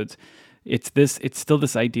episodes, it's still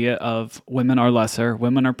this idea of women are lesser,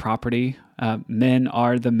 women are property, men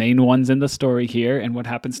are the main ones in the story here, and what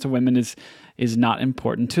happens to women is not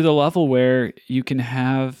important, to the level where you can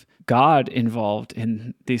have God involved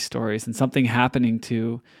in these stories and something happening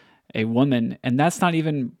to a woman, and that's not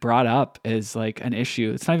even brought up as like an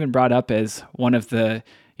issue. It's not even brought up as one of the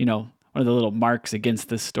little marks against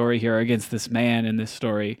this story here, against this man in this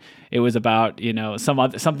story. It was about,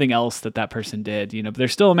 something else that person did, but they're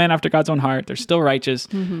still a man after God's own heart. They're still righteous.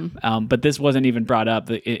 Mm-hmm. But this wasn't even brought up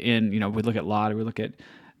in, we look at Lot or we look at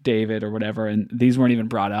David or whatever, and these weren't even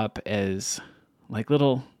brought up as like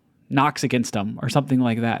little knocks against them or something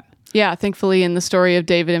like that. Yeah, thankfully in the story of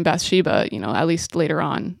David and Bathsheba, at least later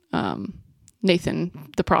on,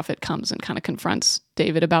 Nathan, the prophet, comes and kind of confronts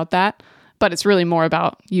David about that. But it's really more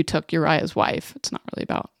about, you took Uriah's wife. It's not really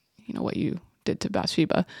about, what you did to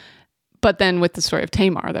Bathsheba. But then with the story of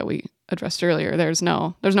Tamar that we addressed earlier, there's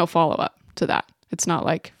no follow-up to that. It's not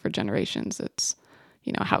like for generations, it's,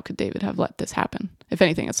 how could David have let this happen? If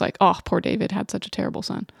anything, it's like, oh, poor David had such a terrible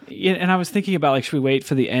son. Yeah, and I was thinking about, like, should we wait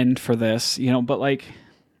for the end for this? But like,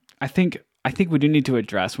 I think we do need to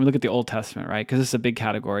address, when we look at the Old Testament, right? Because this is a big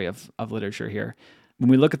category of literature here. When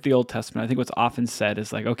we look at the Old Testament, I think what's often said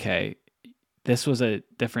is like, okay, this was a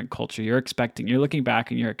different culture. You're looking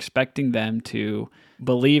back and you're expecting them to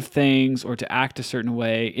believe things or to act a certain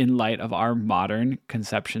way in light of our modern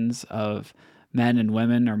conceptions of men and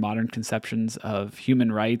women, or modern conceptions of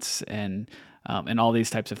human rights and all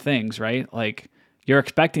these types of things, right? Like, you're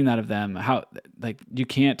expecting that of them. How, like, you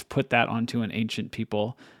can't put that onto an ancient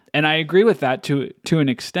people. And I agree with that to an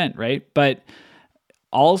extent, right? But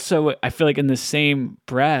also, I feel like in the same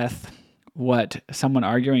breath, what someone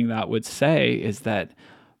arguing that would say is that,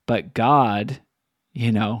 but God,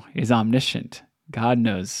 is omniscient. God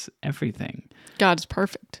knows everything. God's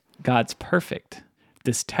perfect. God's perfect.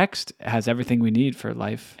 This text has everything we need for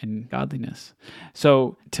life and godliness.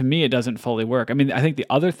 So to me, it doesn't fully work. I mean, I think the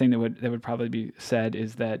other thing that would probably be said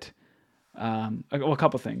is that, a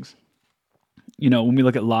couple things. When we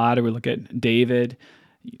look at Lot or we look at David,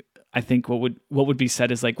 I think what would be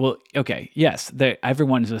said is like, well, okay, yes,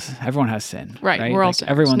 everyone has sin, right? We're all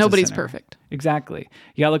sinners. Nobody's perfect. Exactly.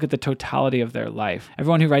 You gotta look at the totality of their life.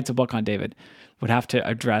 Everyone who writes a book on David would have to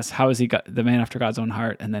address how is he got the man after God's own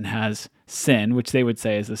heart, and then has sin, which they would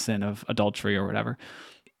say is the sin of adultery or whatever.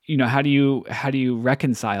 How do you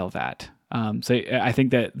reconcile that? So I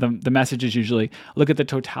think that the message is usually look at the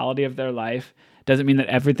totality of their life. Doesn't mean that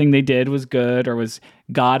everything they did was good or was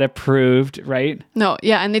God approved, right? No,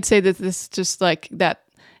 yeah, and they'd say that this just like that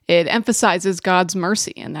it emphasizes God's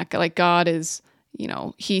mercy, and that like God is,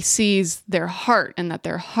 he sees their heart, and that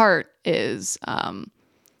their heart is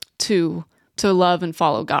to love and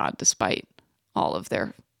follow God despite all of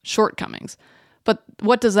their shortcomings. But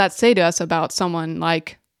what does that say to us about someone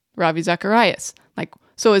like Ravi Zacharias. Like,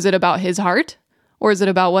 so is it about his heart or is it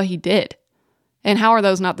about what he did? And how are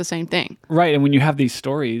those not the same thing? Right. And when you have these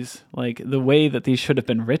stories, like the way that these should have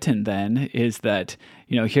been written then is that,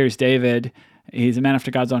 here's David, he's a man after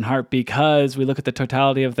God's own heart because we look at the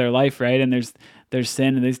totality of their life, right? And there's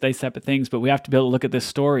sin and these separate things, but we have to be able to look at this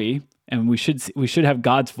story and we should have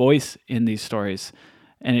God's voice in these stories.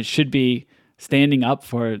 And it should be standing up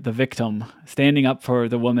for the victim, standing up for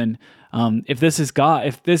the woman. If this is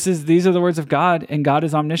God, these are the words of God and God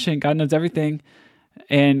is omniscient, God knows everything.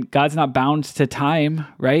 And God's not bound to time,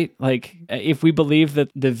 right? Like if we believe that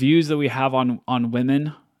the views that we have on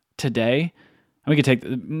women today, and we could take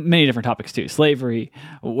many different topics too, slavery,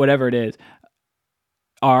 whatever it is,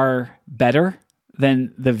 are better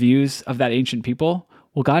than the views of that ancient people.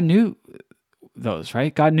 Well, God knew those,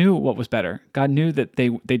 right? God knew what was better. God knew that they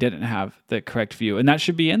didn't have the correct view, and that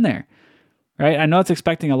should be in there, right? I know it's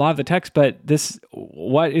expecting a lot of the text, but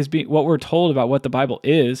what we're told about what the Bible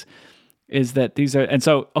is that these are, and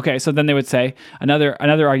so, okay, so then they would say another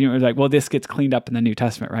argument was like, well, this gets cleaned up in the New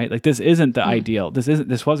Testament, right? Like this isn't the ideal.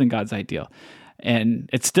 This wasn't God's ideal. And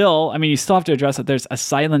it's still, you still have to address that there's a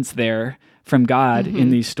silence there from God in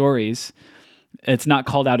these stories. It's not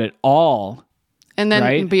called out at all. And then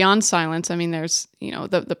right? Beyond silence, there's,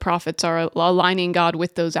 the prophets are aligning God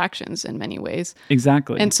with those actions in many ways.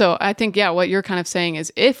 Exactly. And so I think, what you're kind of saying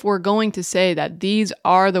is if we're going to say that these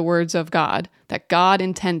are the words of God, that God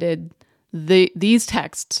intended these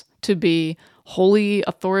texts to be holy,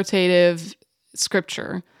 authoritative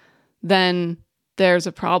scripture, then there's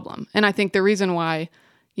a problem. And I think the reason why,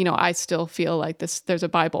 I still feel like there's a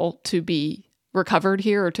Bible to be recovered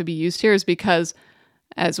here or to be used here is because,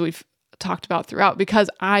 as we've talked about throughout, because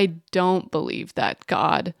I don't believe that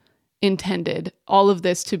God intended all of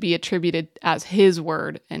this to be attributed as his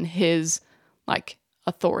word and his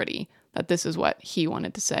authority, that this is what he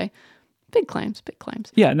wanted to say. Big claims.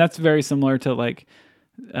 Yeah, and that's very similar to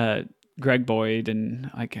Greg Boyd and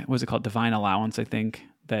what was it called? Divine Allowance, I think,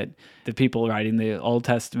 that the people writing the Old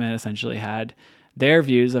Testament essentially had their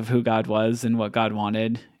views of who God was and what God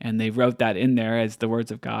wanted, and they wrote that in there as the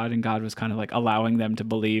words of God, and God was kind of allowing them to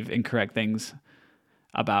believe incorrect things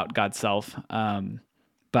about God's self.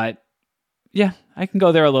 But yeah, I can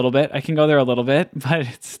go there a little bit, but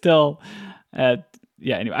it's still...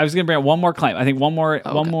 anyway, I was going to bring up one more claim. I think one more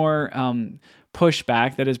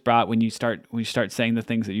pushback that is brought when you start saying the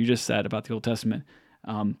things that you just said about the Old Testament.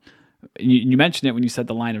 You mentioned it when you said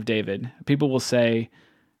the line of David. People will say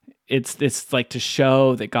it's to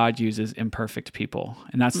show that God uses imperfect people,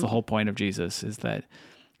 and that's the whole point of Jesus, is that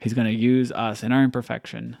he's going to use us in our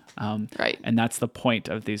imperfection. Right. And that's the point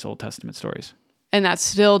of these Old Testament stories. And that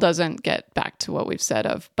still doesn't get back to what we've said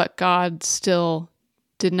but God still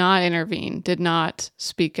did not intervene, did not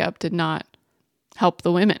speak up, did not help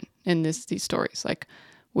the women in these stories.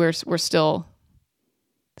 We're still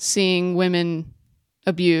seeing women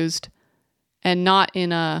abused, and not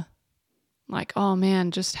in a oh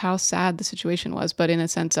man, just how sad the situation was, but in a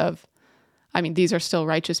sense of, these are still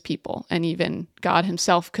righteous people, and even God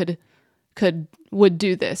himself would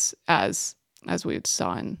do this as we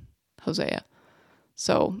saw in Hosea.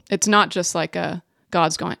 So it's not just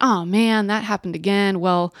God's going, oh man, that happened again.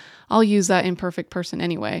 Well, I'll use that imperfect person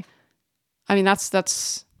anyway.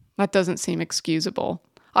 That doesn't seem excusable.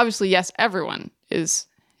 Obviously, yes, everyone is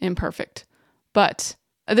imperfect, but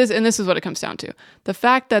this is what it comes down to. The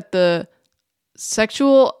fact that the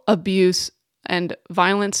sexual abuse and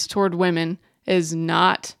violence toward women is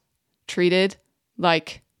not treated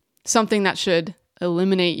like something that should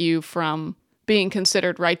eliminate you from being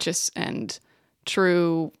considered righteous and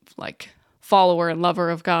true, follower and lover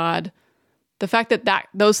of God. The fact that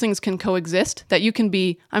those things can coexist, that you can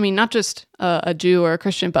be, not just a Jew or a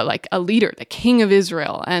Christian, but a leader, the king of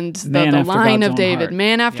Israel and the line of David,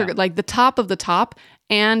 man after, the top of the top,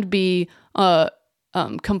 and be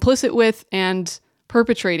complicit with and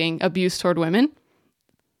perpetrating abuse toward women.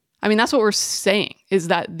 That's what we're saying, is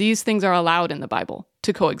that these things are allowed in the Bible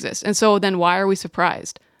to coexist. And so then why are we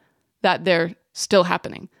surprised that they're still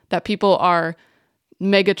happening? That people are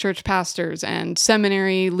mega church pastors and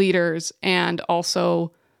seminary leaders and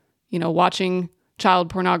also, watching child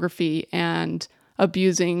pornography and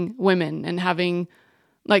abusing women and having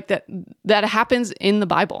that happens in the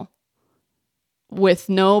Bible with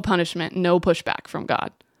no punishment, no pushback from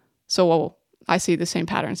God. So I see the same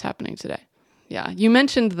patterns happening today. Yeah, you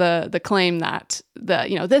mentioned the claim that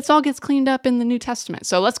this all gets cleaned up in the New Testament.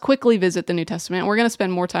 So let's quickly visit the New Testament. We're going to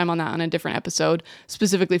spend more time on that on a different episode,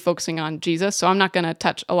 specifically focusing on Jesus. So I'm not going to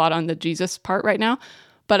touch a lot on the Jesus part right now,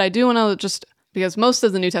 but I do want to because most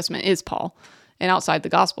of the New Testament is Paul, And outside the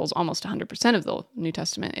Gospels, almost 100% of the New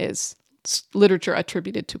Testament is literature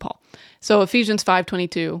attributed to Paul. So Ephesians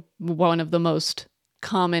 5:22, one of the most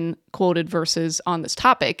common quoted verses on this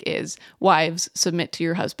topic is, wives, submit to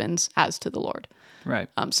your husbands as to the Lord. Right.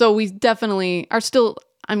 So we definitely are still,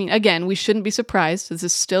 I mean, again, we shouldn't be surprised. This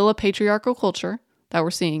is still a patriarchal culture that we're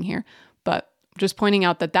seeing here, but just pointing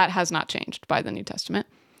out that that has not changed by the New Testament,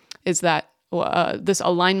 is that this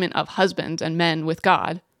alignment of husbands and men with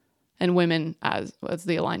God and women as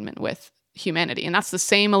the alignment with humanity. And that's the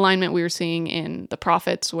same alignment we were seeing in the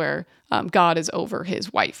prophets, where God is over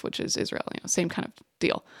his wife, which is Israel, same kind of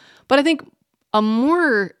deal. But I think a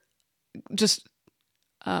more just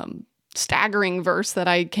staggering verse that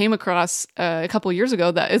I came across a couple of years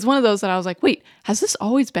ago that is one of those that I was like, wait, has this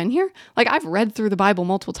always been here? Like, I've read through the Bible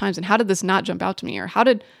multiple times, and how did this not jump out to me? Or how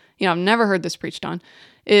did, I've never heard this preached on,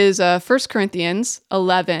 is 1 Corinthians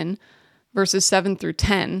 11, verses 7 through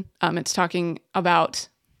 10. It's talking about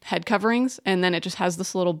head coverings, and then it just has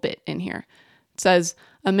this little bit in here. It says,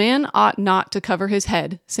 "A man ought not to cover his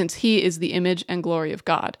head, since he is the image and glory of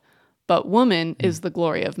God. But woman is the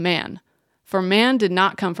glory of man. For man did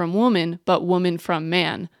not come from woman, but woman from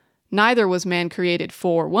man. Neither was man created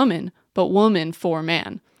for woman, but woman for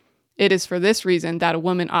man. It is for this reason that a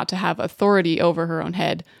woman ought to have authority over her own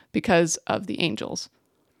head, because of the angels."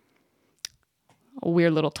 A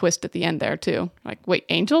weird little twist at the end there too. Like, wait,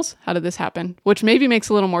 angels? How did this happen? Which maybe makes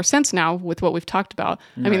a little more sense now with what we've talked about.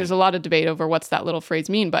 Right. I mean, there's a lot of debate over what's that little phrase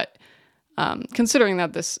mean, but considering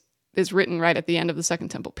that this is written right at the end of the Second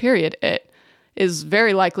Temple period, it is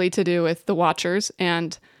very likely to do with the Watchers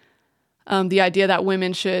and the idea that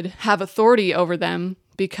women should have authority over them,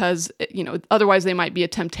 because otherwise they might be a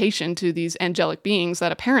temptation to these angelic beings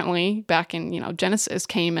that apparently back in Genesis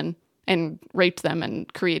came and raped them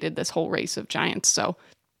and created this whole race of giants. So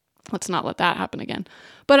let's not let that happen again.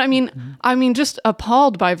 But I mean, just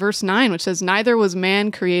appalled by verse 9, which says, "Neither was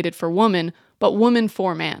man created for woman, but woman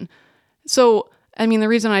for man." So, I mean, the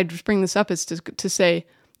reason I just bring this up is to say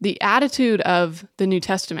the attitude of the New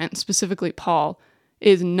Testament, specifically Paul,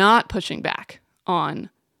 is not pushing back on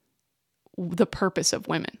the purpose of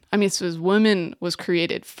women. I mean, it says woman was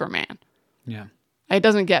created for man. Yeah. It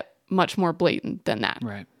doesn't get much more blatant than that.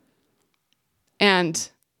 Right. And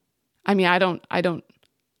I mean,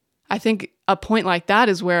 I think a point like that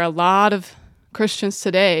is where a lot of Christians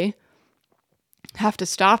today have to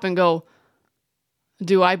stop and go,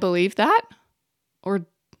 do I believe that or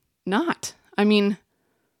not? I mean,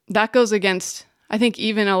 that goes against, I think,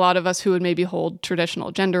 even a lot of us who would maybe hold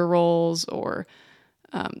traditional gender roles, or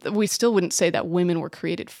we still wouldn't say that women were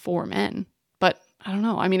created for men. But I don't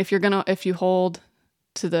know. I mean, if you hold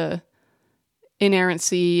to the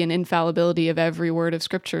inerrancy and infallibility of every word of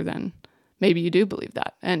Scripture, then maybe you do believe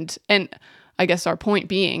that. And I guess our point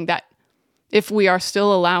being that if we are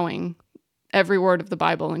still allowing every word of the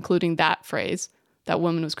Bible, including that phrase, that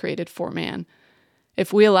woman was created for man,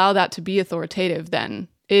 if we allow that to be authoritative, then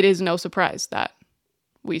it is no surprise that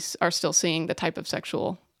we are still seeing the type of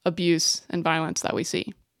sexual abuse and violence that we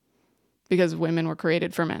see, because women were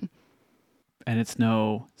created for men. And it's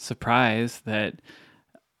no surprise that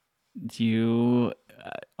you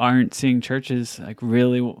aren't seeing churches,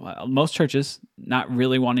 most churches, not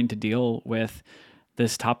really wanting to deal with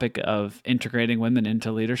this topic of integrating women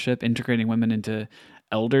into leadership, integrating women into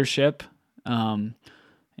eldership,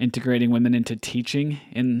 integrating women into teaching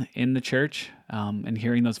in the church, and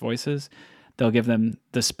hearing those voices. They'll give them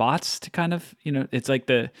the spots to kind of, it's like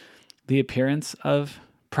the appearance of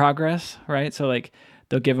progress, right? So like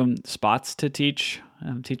they'll give them spots to teach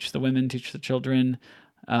the women, teach the children,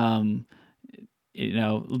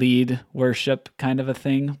 lead worship kind of a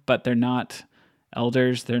thing, but they're not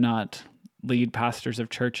elders. They're not lead pastors of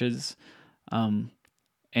churches.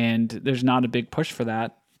 And there's not a big push for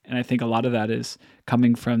that. And I think a lot of that is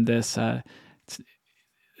coming from this,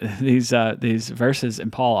 these verses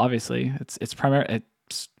in Paul. Obviously,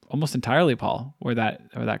 it's almost entirely Paul where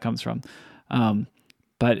that comes from.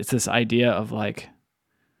 But it's this idea of like,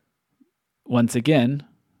 once again,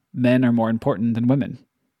 men are more important than women,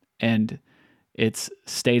 and it's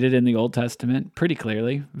stated in the Old Testament pretty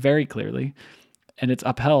clearly, very clearly, and it's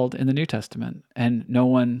upheld in the New Testament, and no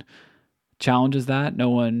one challenges that. No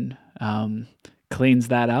one cleans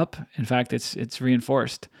that up. In fact, it's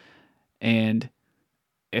reinforced. And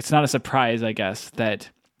it's not a surprise, I guess, that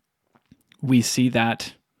we see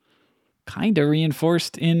that kind of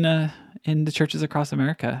reinforced in the churches across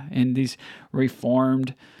America, in these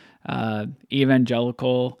reformed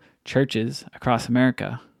evangelical churches across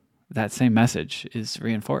America. That same message is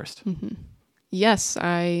reinforced. Mm-hmm. Yes,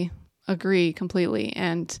 I agree completely.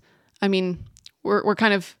 And I mean, we're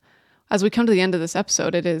kind of, as we come to the end of this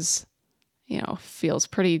episode, it is, feels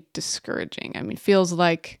pretty discouraging. I mean, feels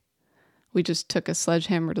like we just took a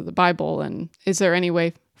sledgehammer to the Bible, and is there any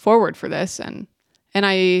way forward for this? And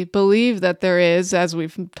I believe that there is, as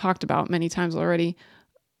we've talked about many times already,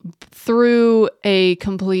 through a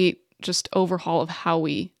complete just overhaul of how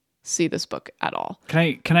we see this book at all.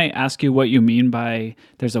 Can I ask you what you mean by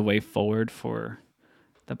there's a way forward for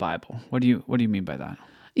the Bible? What do you mean by that?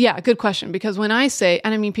 Yeah, good question. Because when I say,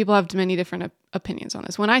 and I mean, people have many different opinions on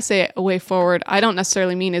this. When I say a way forward, I don't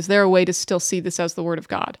necessarily mean, is there a way to still see this as the Word of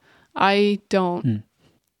God? I don't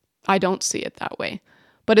see it that way.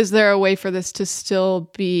 But is there a way for this to still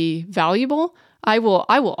be valuable? I will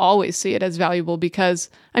always see it as valuable because,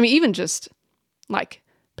 I mean, even just like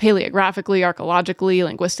paleographically, archaeologically,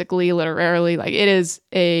 linguistically, literarily, like it is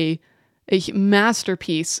a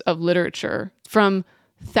masterpiece of literature from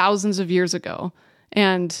thousands of years ago.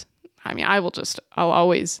 And I mean, I'll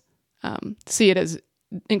always see it as,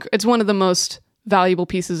 it's one of the most valuable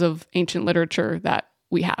pieces of ancient literature that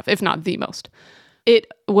we have, if not the most. It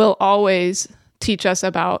will always teach us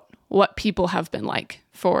about what people have been like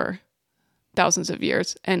for thousands of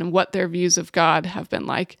years and what their views of God have been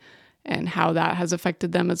like and how that has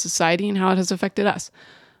affected them as society and how it has affected us.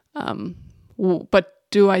 But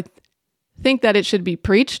do I think that it should be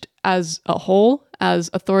preached as a whole, as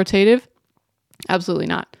authoritative? Absolutely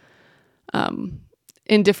not.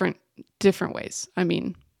 In different ways. I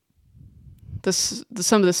mean,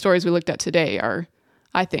 some of the stories we looked at today are,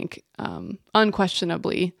 I think,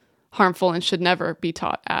 unquestionably harmful and should never be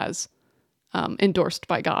taught as endorsed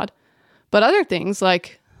by God. But other things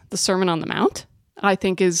like the Sermon on the Mount, I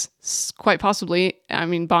think is quite possibly, I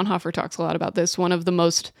mean, Bonhoeffer talks a lot about this, one of the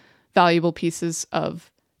most valuable pieces of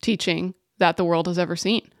teaching that the world has ever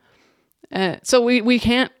seen. So we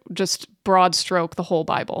can't just broad stroke the whole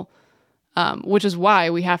Bible, which is why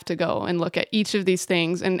we have to go and look at each of these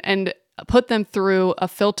things and put them through a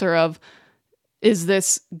filter of, is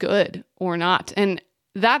this good or not? And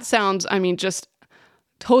that sounds, I mean, just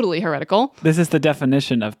totally heretical. This is the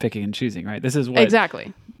definition of picking and choosing, right? This is what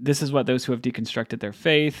exactly. This is what those who have deconstructed their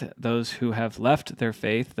faith, those who have left their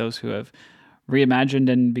faith, those who have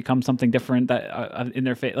reimagined and become something different that in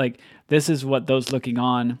their faith, like this is what those looking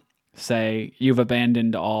on say. You've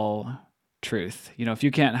abandoned all truth. If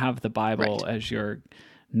you can't have the Bible as your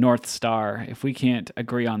North Star, if we can't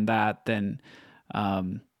agree on that, then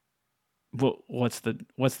where's the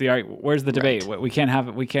debate? We can't have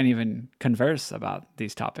it. We can't even converse about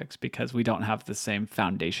these topics because we don't have the same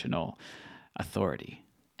foundational authority.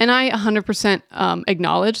 And I 100%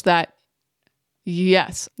 acknowledge that,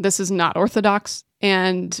 yes, this is not orthodox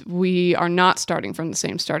and we are not starting from the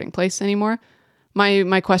same starting place anymore.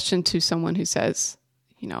 My question to someone who says,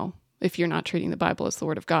 if you're not treating the Bible as the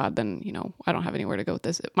Word of God, then, I don't have anywhere to go with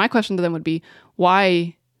this. My question to them would be,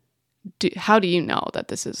 how do you know that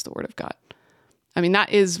this is the Word of God? I mean, that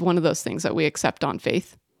is one of those things that we accept on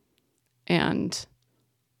faith. And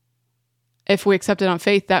if we accept it on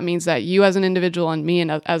faith, that means that you as an individual and me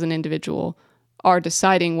as an individual are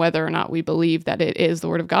deciding whether or not we believe that it is the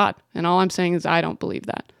Word of God. And all I'm saying is I don't believe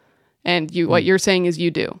that. And what you're saying is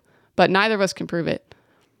you do. But neither of us can prove it.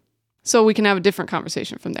 So we can have a different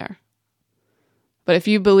conversation from there. But if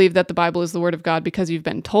you believe that the Bible is the Word of God because you've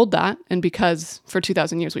been told that, and because for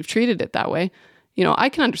 2,000 years we've treated it that way, I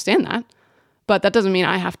can understand that. But that doesn't mean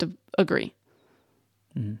I have to agree.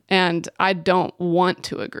 Mm-hmm. And I don't want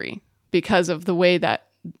to agree because of the way that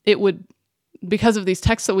because of these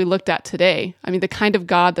texts that we looked at today. I mean, the kind of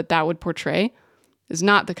God that would portray is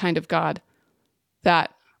not the kind of God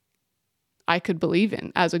that I could believe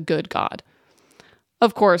in as a good God.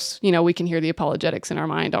 Of course, we can hear the apologetics in our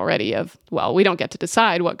mind already of, well, we don't get to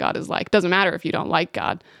decide what God is like. Doesn't matter if you don't like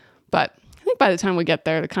God. But I think by the time we get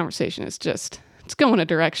there, the conversation is it's going a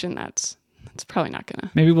direction that's probably not going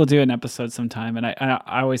to. Maybe we'll do an episode sometime. And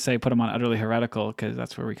I always say put them on Utterly Heretical because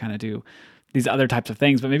that's where we kind of do these other types of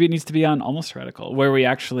things. But maybe it needs to be on Almost Heretical, where we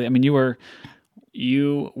actually, I mean, you were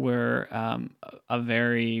a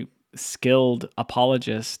very skilled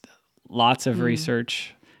apologist, lots of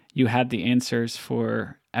research. You had the answers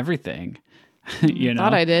for everything,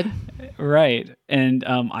 Thought I did. Right. And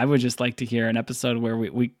I would just like to hear an episode where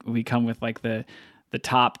we come with like the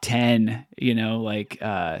top 10,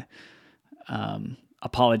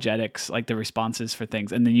 apologetics, like the responses for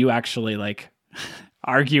things. And then you actually like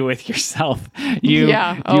argue with yourself. You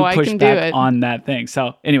push back on that thing.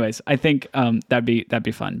 So anyways, I think that'd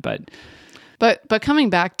be fun. But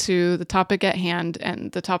coming back to the topic at hand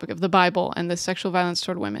and the topic of the Bible and the sexual violence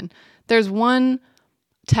toward women, there's one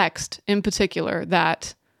text in particular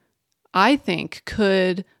that I think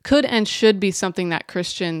could and should be something that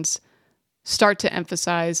Christians start to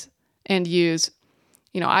emphasize and use.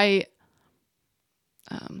 I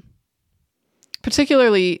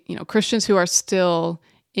particularly, Christians who are still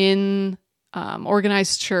in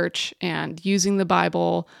organized church and using the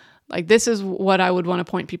Bible, like this is what I would want to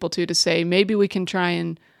point people to say, maybe we can try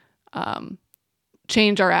and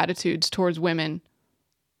change our attitudes towards women.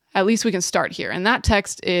 At least we can start here. And that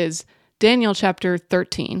text is Daniel chapter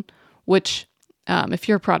 13, which if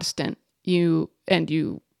you're a Protestant, you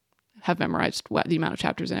have memorized the amount of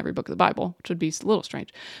chapters in every book of the Bible, which would be a little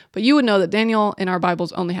strange. But you would know that Daniel in our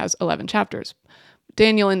Bibles only has 11 chapters.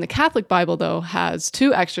 Daniel in the Catholic Bible, though, has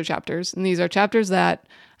 2 extra chapters. And these are chapters that,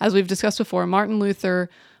 as we've discussed before, Martin Luther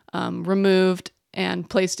removed and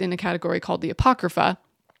placed in a category called the Apocrypha.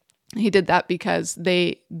 He did that because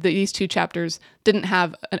these 2 chapters didn't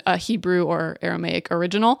have a Hebrew or Aramaic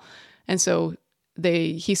original. And so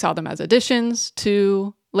he saw them as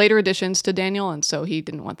later additions to Daniel, and so he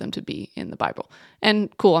didn't want them to be in the Bible.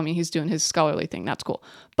 And cool, I mean, he's doing his scholarly thing, that's cool.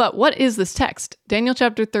 But what is this text? Daniel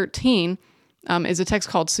chapter 13 is a text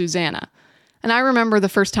called Susanna. And I remember the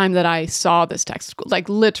first time that I saw this text, like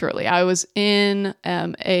literally, I was in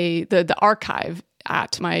the archive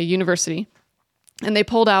at my university, and they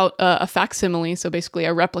pulled out a facsimile, so basically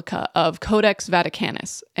a replica of Codex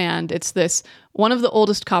Vaticanus. And it's one of the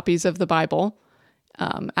oldest copies of the Bible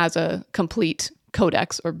as a complete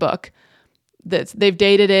codex or book. They've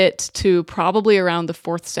dated it to probably around the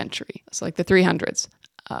 4th century. It's like the 300s.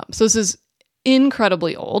 So this is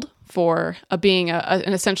incredibly old for being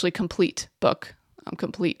an essentially complete book,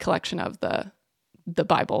 complete collection of the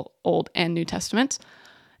Bible, Old and New Testaments.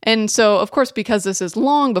 And so, of course, because this is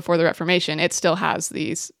long before the Reformation, it still has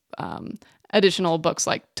these additional books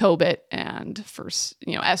like Tobit and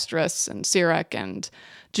Esdras and Sirach and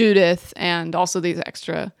Judith, and also these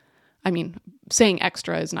extra. I mean, saying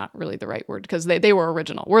extra is not really the right word because they were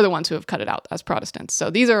original. We're the ones who have cut it out as Protestants. So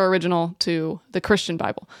these are original to the Christian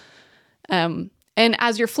Bible. And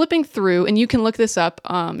as you're flipping through, and you can look this up,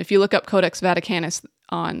 if you look up Codex Vaticanus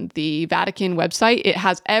on the Vatican website, it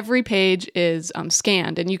has every page is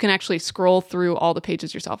scanned, and you can actually scroll through all the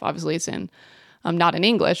pages yourself. Obviously, it's not in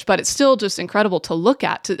English, but it's still just incredible to look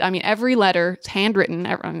at. Every letter is handwritten.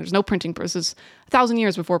 There's no printing press. This is 1,000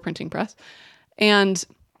 years before printing press.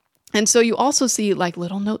 And so you also see like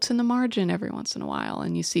little notes in the margin every once in a while,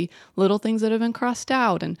 and you see little things that have been crossed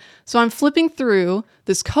out. And so I'm flipping through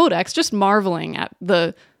this codex, just marveling at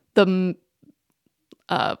the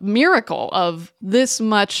miracle of this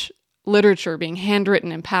much literature being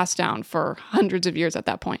handwritten and passed down for hundreds of years at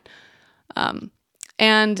that point.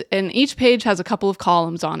 And each page has a couple of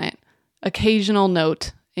columns on it, occasional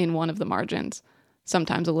note in one of the margins,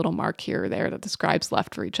 sometimes a little mark here or there that the scribes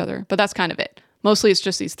left for each other, but that's kind of it. Mostly it's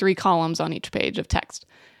just these 3 columns on each page of text.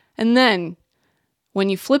 And then when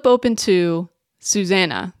you flip open to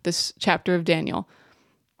Susanna, this chapter of Daniel,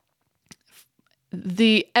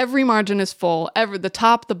 every margin is full. The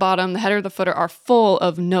top, the bottom, the header, the footer are full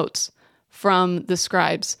of notes from the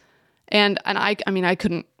scribes. And I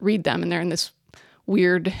couldn't read them, and they're in this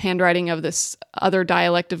weird handwriting of this other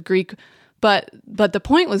dialect of Greek. But the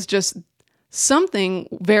point was just something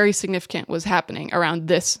very significant was happening around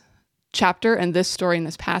this chapter and this story in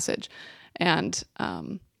this passage. And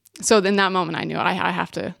so in that moment I knew I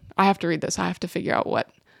have to read this. I have to figure out what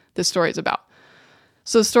this story is about.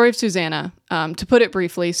 So the story of Susanna, to put it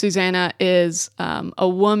briefly, Susanna is a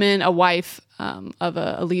woman, a wife of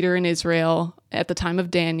a leader in Israel at the time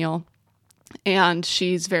of Daniel. And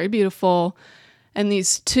she's very beautiful. And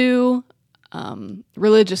these 2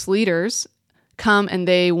 religious leaders come and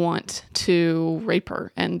they want to rape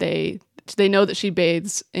her. And they know that she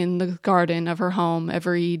bathes in the garden of her home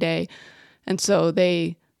every day. And so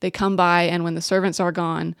they come by, and when the servants are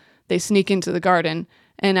gone, they sneak into the garden.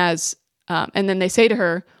 And and then they say to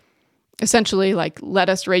her, essentially, like, let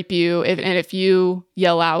us rape you. And if you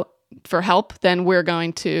yell out for help, then we're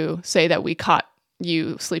going to say that we caught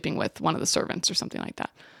you sleeping with one of the servants or something like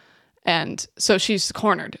that. And so she's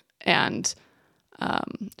cornered, and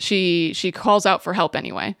she calls out for help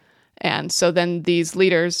anyway. And so then these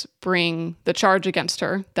leaders bring the charge against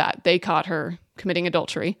her that they caught her committing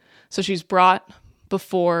adultery. So she's brought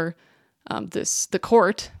before the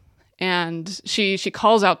court, and she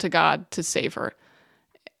calls out to God to save her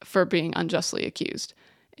for being unjustly accused.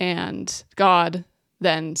 And God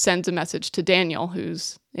then sends a message to Daniel,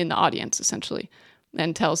 who's in the audience essentially,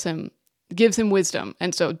 and gives him wisdom.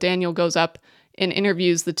 And so Daniel goes up and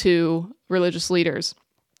interviews the 2 religious leaders,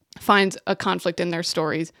 finds a conflict in their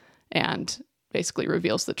stories, and basically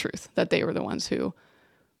reveals the truth that they were the ones who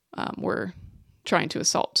were trying to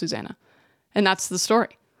assault Susanna. And that's the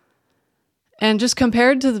story. And just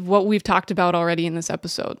compared to what we've talked about already in this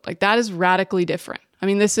episode, like that is radically different. I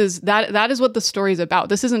mean, that is what the story is about.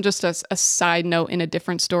 This isn't just a side note in a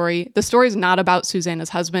different story. The story is not about Susanna's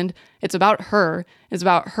husband. It's about her. It's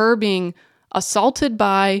about her being assaulted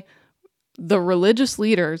by the religious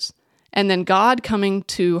leaders and then God coming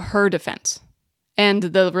to her defense. And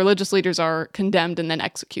the religious leaders are condemned and then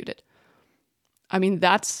executed. I mean,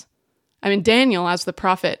 Daniel as the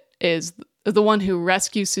prophet is the one who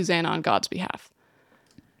rescues Susanna on God's behalf.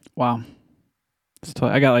 Wow.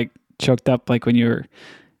 I got like choked up like when you were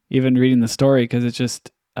even reading the story, because it's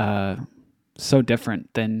just so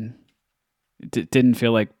different than it didn't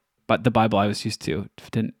feel like the Bible I was used to.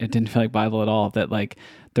 It didn't feel like Bible at all. That like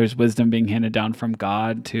there's wisdom being handed down from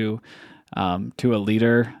God to a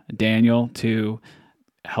leader, Daniel, to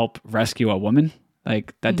help rescue a woman.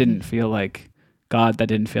 Like that didn't feel like God. That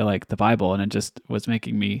didn't feel like the Bible, and it just was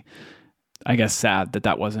making me, I guess, sad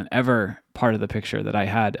that wasn't ever part of the picture that I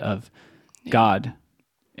had of God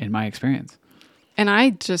in my experience. And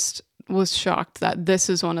I just was shocked that this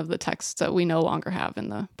is one of the texts that we no longer have in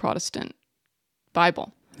the Protestant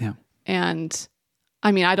Bible. Yeah. And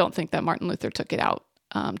I mean, I don't think that Martin Luther took it out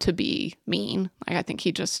to be mean. Like, I think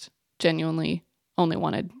he just genuinely only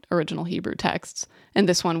wanted original Hebrew texts. And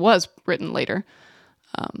this one was written later.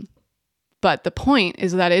 But the point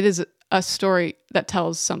is that it is a story that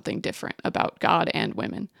tells something different about God and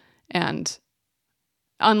women, and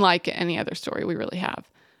unlike any other story we really have.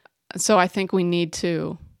 So I think we need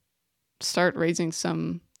to start raising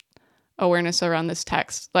some awareness around this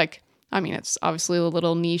text. Like, I mean, it's obviously a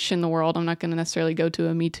little niche in the world. I'm not going to necessarily go to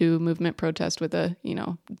a Me Too movement protest with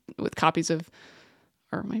with copies of,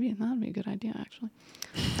 or maybe that would be a good idea, actually.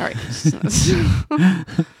 All right.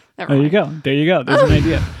 There you go. There's an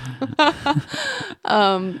idea.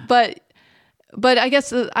 But I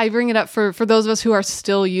guess I bring it up for those of us who are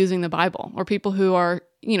still using the Bible, or people who are,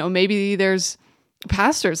 maybe there's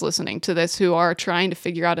pastors listening to this who are trying to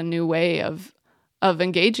figure out a new way of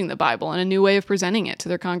engaging the Bible and a new way of presenting it to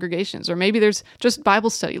their congregations. Or maybe there's just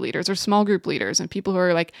Bible study leaders or small group leaders and people who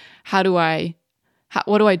are like,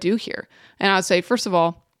 what do I do here? And I would say, first of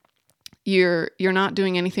all, you're not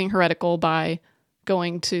doing anything heretical by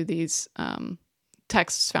going to these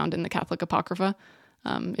texts found in the Catholic Apocrypha.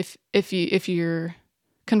 If you're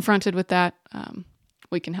confronted with that,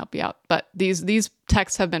 we can help you out. But these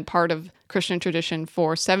texts have been part of Christian tradition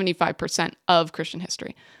for 75% of Christian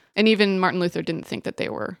history. And even Martin Luther didn't think that they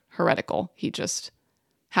were heretical. He just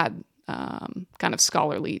had kind of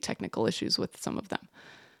scholarly technical issues with some of them.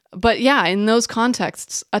 But yeah, in those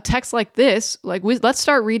contexts, a text like this, let's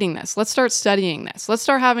start reading this. Let's start studying this. Let's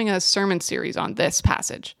start having a sermon series on this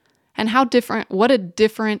passage. And what a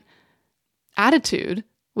different attitude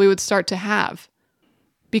we would start to have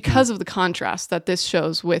because of the contrast that this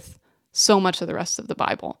shows with so much of the rest of the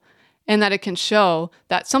Bible. And that it can show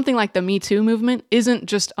that something like the Me Too movement isn't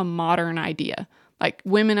just a modern idea. Like,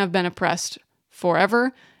 women have been oppressed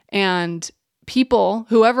forever, and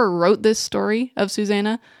whoever wrote this story of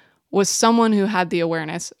Susanna was someone who had the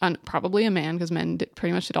awareness, and probably a man, because men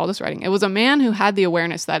pretty much did all this writing. It was a man who had the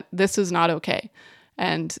awareness that this is not okay,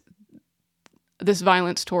 and this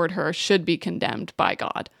violence toward her should be condemned by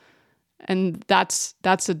God. And that's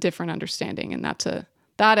a different understanding, and that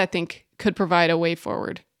I think could provide a way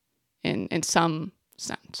forward in some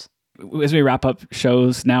sense. As we wrap up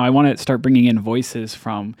shows now, I want to start bringing in voices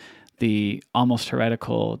from the Almost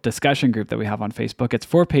Heretical discussion group that we have on Facebook. It's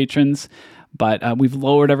for patrons, but we've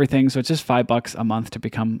lowered everything, so it's just $5 a month to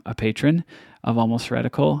become a patron of Almost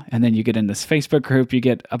Heretical. And then you get in this Facebook group, you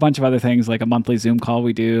get a bunch of other things like a monthly Zoom call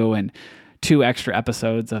we do, and 2 extra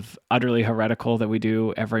episodes of Utterly Heretical that we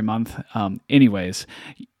do every month. Anyways,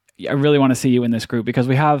 I really want to see you in this group, because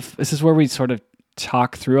this is where we sort of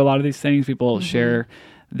talk through a lot of these things. People share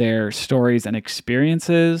their stories and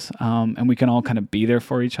experiences, and we can all kind of be there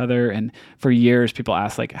for each other. And for years, people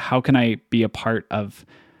ask, like, how can I be a part of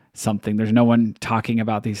something? There's no one talking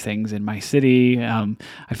about these things in my city. I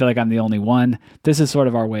feel like I'm the only one. This is sort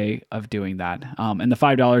of our way of doing that. And the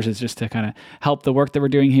 $5 is just to kind of help the work that we're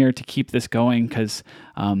doing here to keep this going, because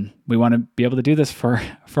we want to be able to do this for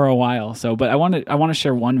a while. So, but I want to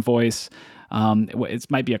share one voice.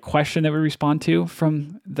 It might be a question that we respond to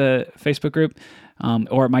from the Facebook group,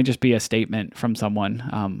 or it might just be a statement from someone,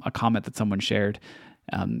 a comment that someone shared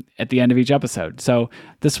at the end of each episode. So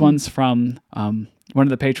this one's from one of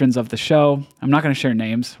the patrons of the show. I'm not going to share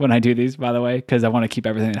names when I do these, by the way, because I want to keep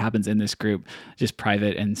everything that happens in this group just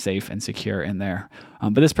private and safe and secure in there.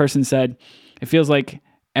 But this person said, "It feels like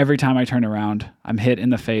every time I turn around, I'm hit in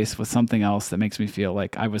the face with something else that makes me feel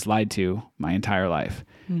like I was lied to my entire life.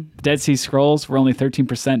 The Dead Sea Scrolls were only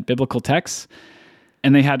 13% biblical texts,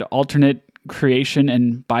 and they had alternate creation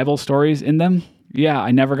and Bible stories in them. Yeah,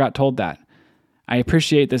 I never got told that. I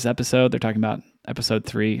appreciate this episode. They're talking about episode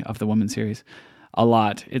 3 of the woman series a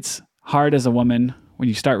lot. It's hard as a woman when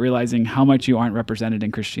you start realizing how much you aren't represented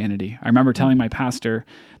in Christianity. I remember telling my pastor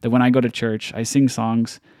that when I go to church, I sing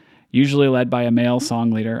songs, usually led by a male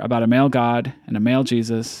song leader, about a male God and a male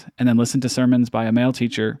Jesus, and then listen to sermons by a male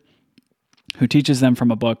teacher who teaches them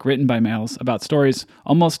from a book written by males about stories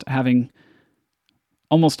almost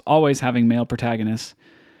always having male protagonists.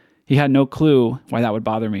 He had no clue why that would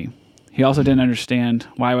bother me. He also didn't understand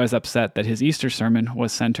why I was upset that his Easter sermon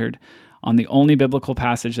was centered on the only biblical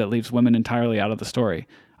passage that leaves women entirely out of the story.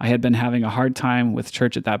 I had been having a hard time with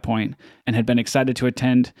church at that point and had been excited to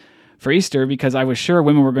attend for Easter because I was sure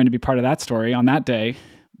women were going to be part of that story on that day.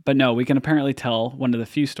 But no, we can apparently tell one of the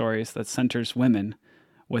few stories that centers women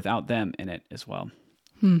without them in it as well.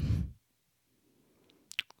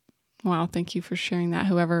 Wow, thank you for sharing that,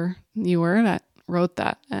 whoever you were that wrote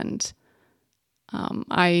that. And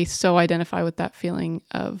I so identify with that feeling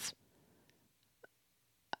of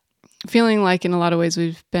feeling like in a lot of ways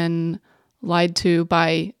we've been lied to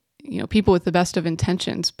by, people with the best of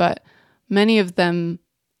intentions, but many of them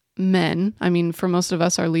men. I mean, for most of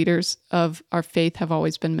us, our leaders of our faith have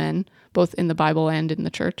always been men, both in the Bible and in the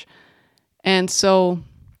church. And so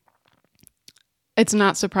it's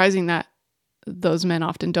not surprising that those men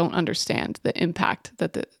often don't understand the impact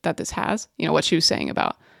that this has. What she was saying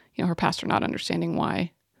about, her pastor not understanding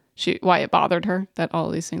why it bothered her that all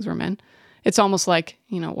of these things were men. It's almost like,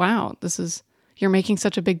 wow, you're making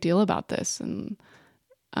such a big deal about this. And,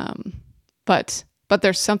 but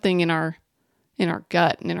there's something in our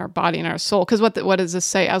gut and in our body and our soul. Because what does this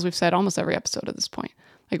say? As we've said almost every episode at this point,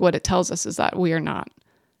 like what it tells us is that we are not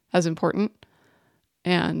as important.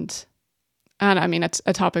 And I mean, it's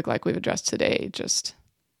a topic like we've addressed today just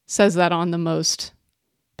says that on the most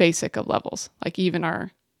basic of levels. Like even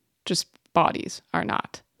our just bodies are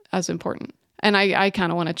not as important. And I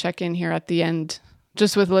kind of want to check in here at the end,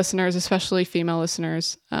 just with listeners, especially female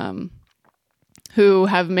listeners, who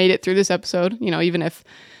have made it through this episode. Even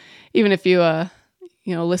if you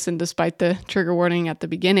listen despite the trigger warning at the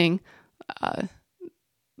beginning,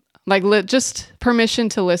 just permission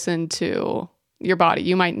to listen to your body.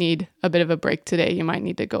 You might need a bit of a break today. You might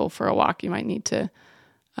need to go for a walk. You might need to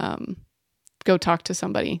go talk to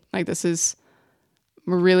somebody. Like this is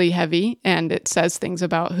really heavy and it says things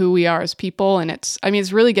about who we are as people. And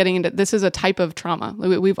it's really getting into, this is a type of trauma.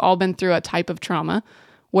 We've all been through a type of trauma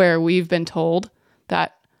where we've been told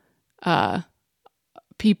that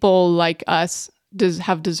people like us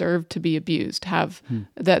have deserved to be abused,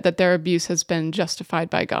 that their abuse has been justified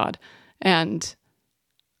by God. And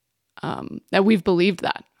that we've believed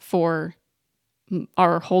that for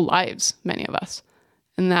our whole lives, many of us.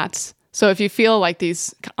 And so if you feel like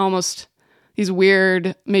these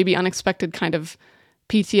weird, maybe unexpected kind of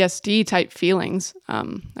PTSD type feelings,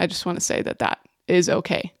 I just want to say that is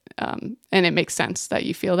okay. And it makes sense that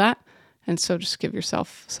you feel that. And so just give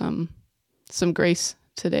yourself some grace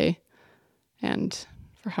today and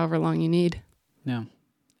for however long you need. Yeah.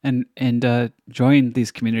 And join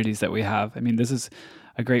these communities that we have. I mean, this is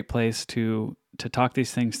a great place to talk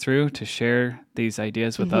these things through, to share these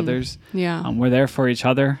ideas with others. Yeah. We're there for each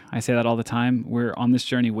other. I say that all the time. We're on this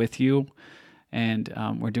journey with you, and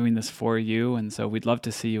we're doing this for you. And so we'd love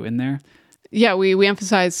to see you in there. Yeah, we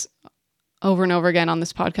emphasize over and over again on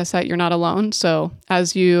this podcast that you're not alone. So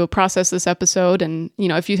as you process this episode and,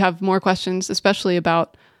 if you have more questions, especially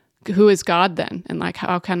about who is God then, and like,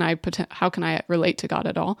 how can I relate to God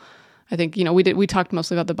at all? I think, we talked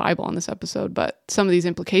mostly about the Bible on this episode, but some of these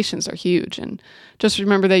implications are huge. And just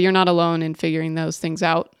remember that you're not alone in figuring those things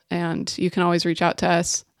out. And you can always reach out to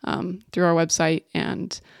us through our website.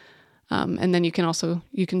 And then you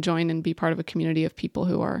can join and be part of a community of people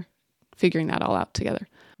who are figuring that all out together.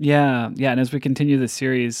 Yeah. And as we continue the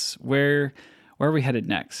series, where are we headed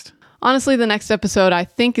next? Honestly, the next episode I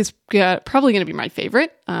think is probably going to be my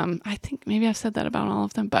favorite. I think maybe I've said that about all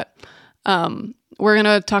of them, but we're going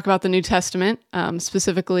to talk about the New Testament,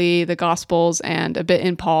 specifically the Gospels and a bit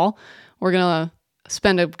in Paul. We're going to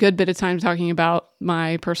spend a good bit of time talking about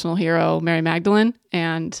my personal hero, Mary Magdalene,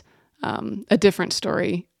 and a different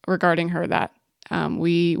story regarding her that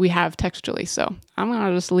we have textually. So I'm going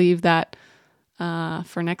to just leave that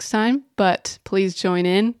for next time, but please join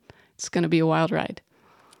in. It's going to be a wild ride.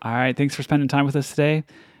 All right. Thanks for spending time with us today.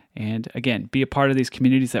 And again, be a part of these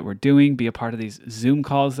communities that we're doing, be a part of these Zoom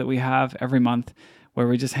calls that we have every month. where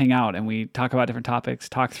we just hang out and we talk about different topics,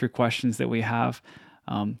 talk through questions that we have.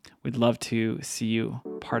 We'd love to see you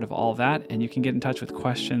part of all of that. And you can get in touch with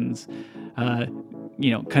questions,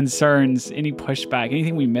 concerns, any pushback,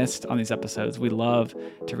 anything we missed on these episodes. We love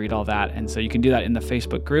to read all that. And so you can do that in the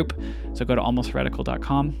Facebook group. So go to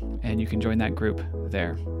almostheretical.com and you can join that group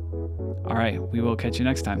there. All right. We will catch you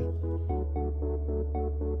next time.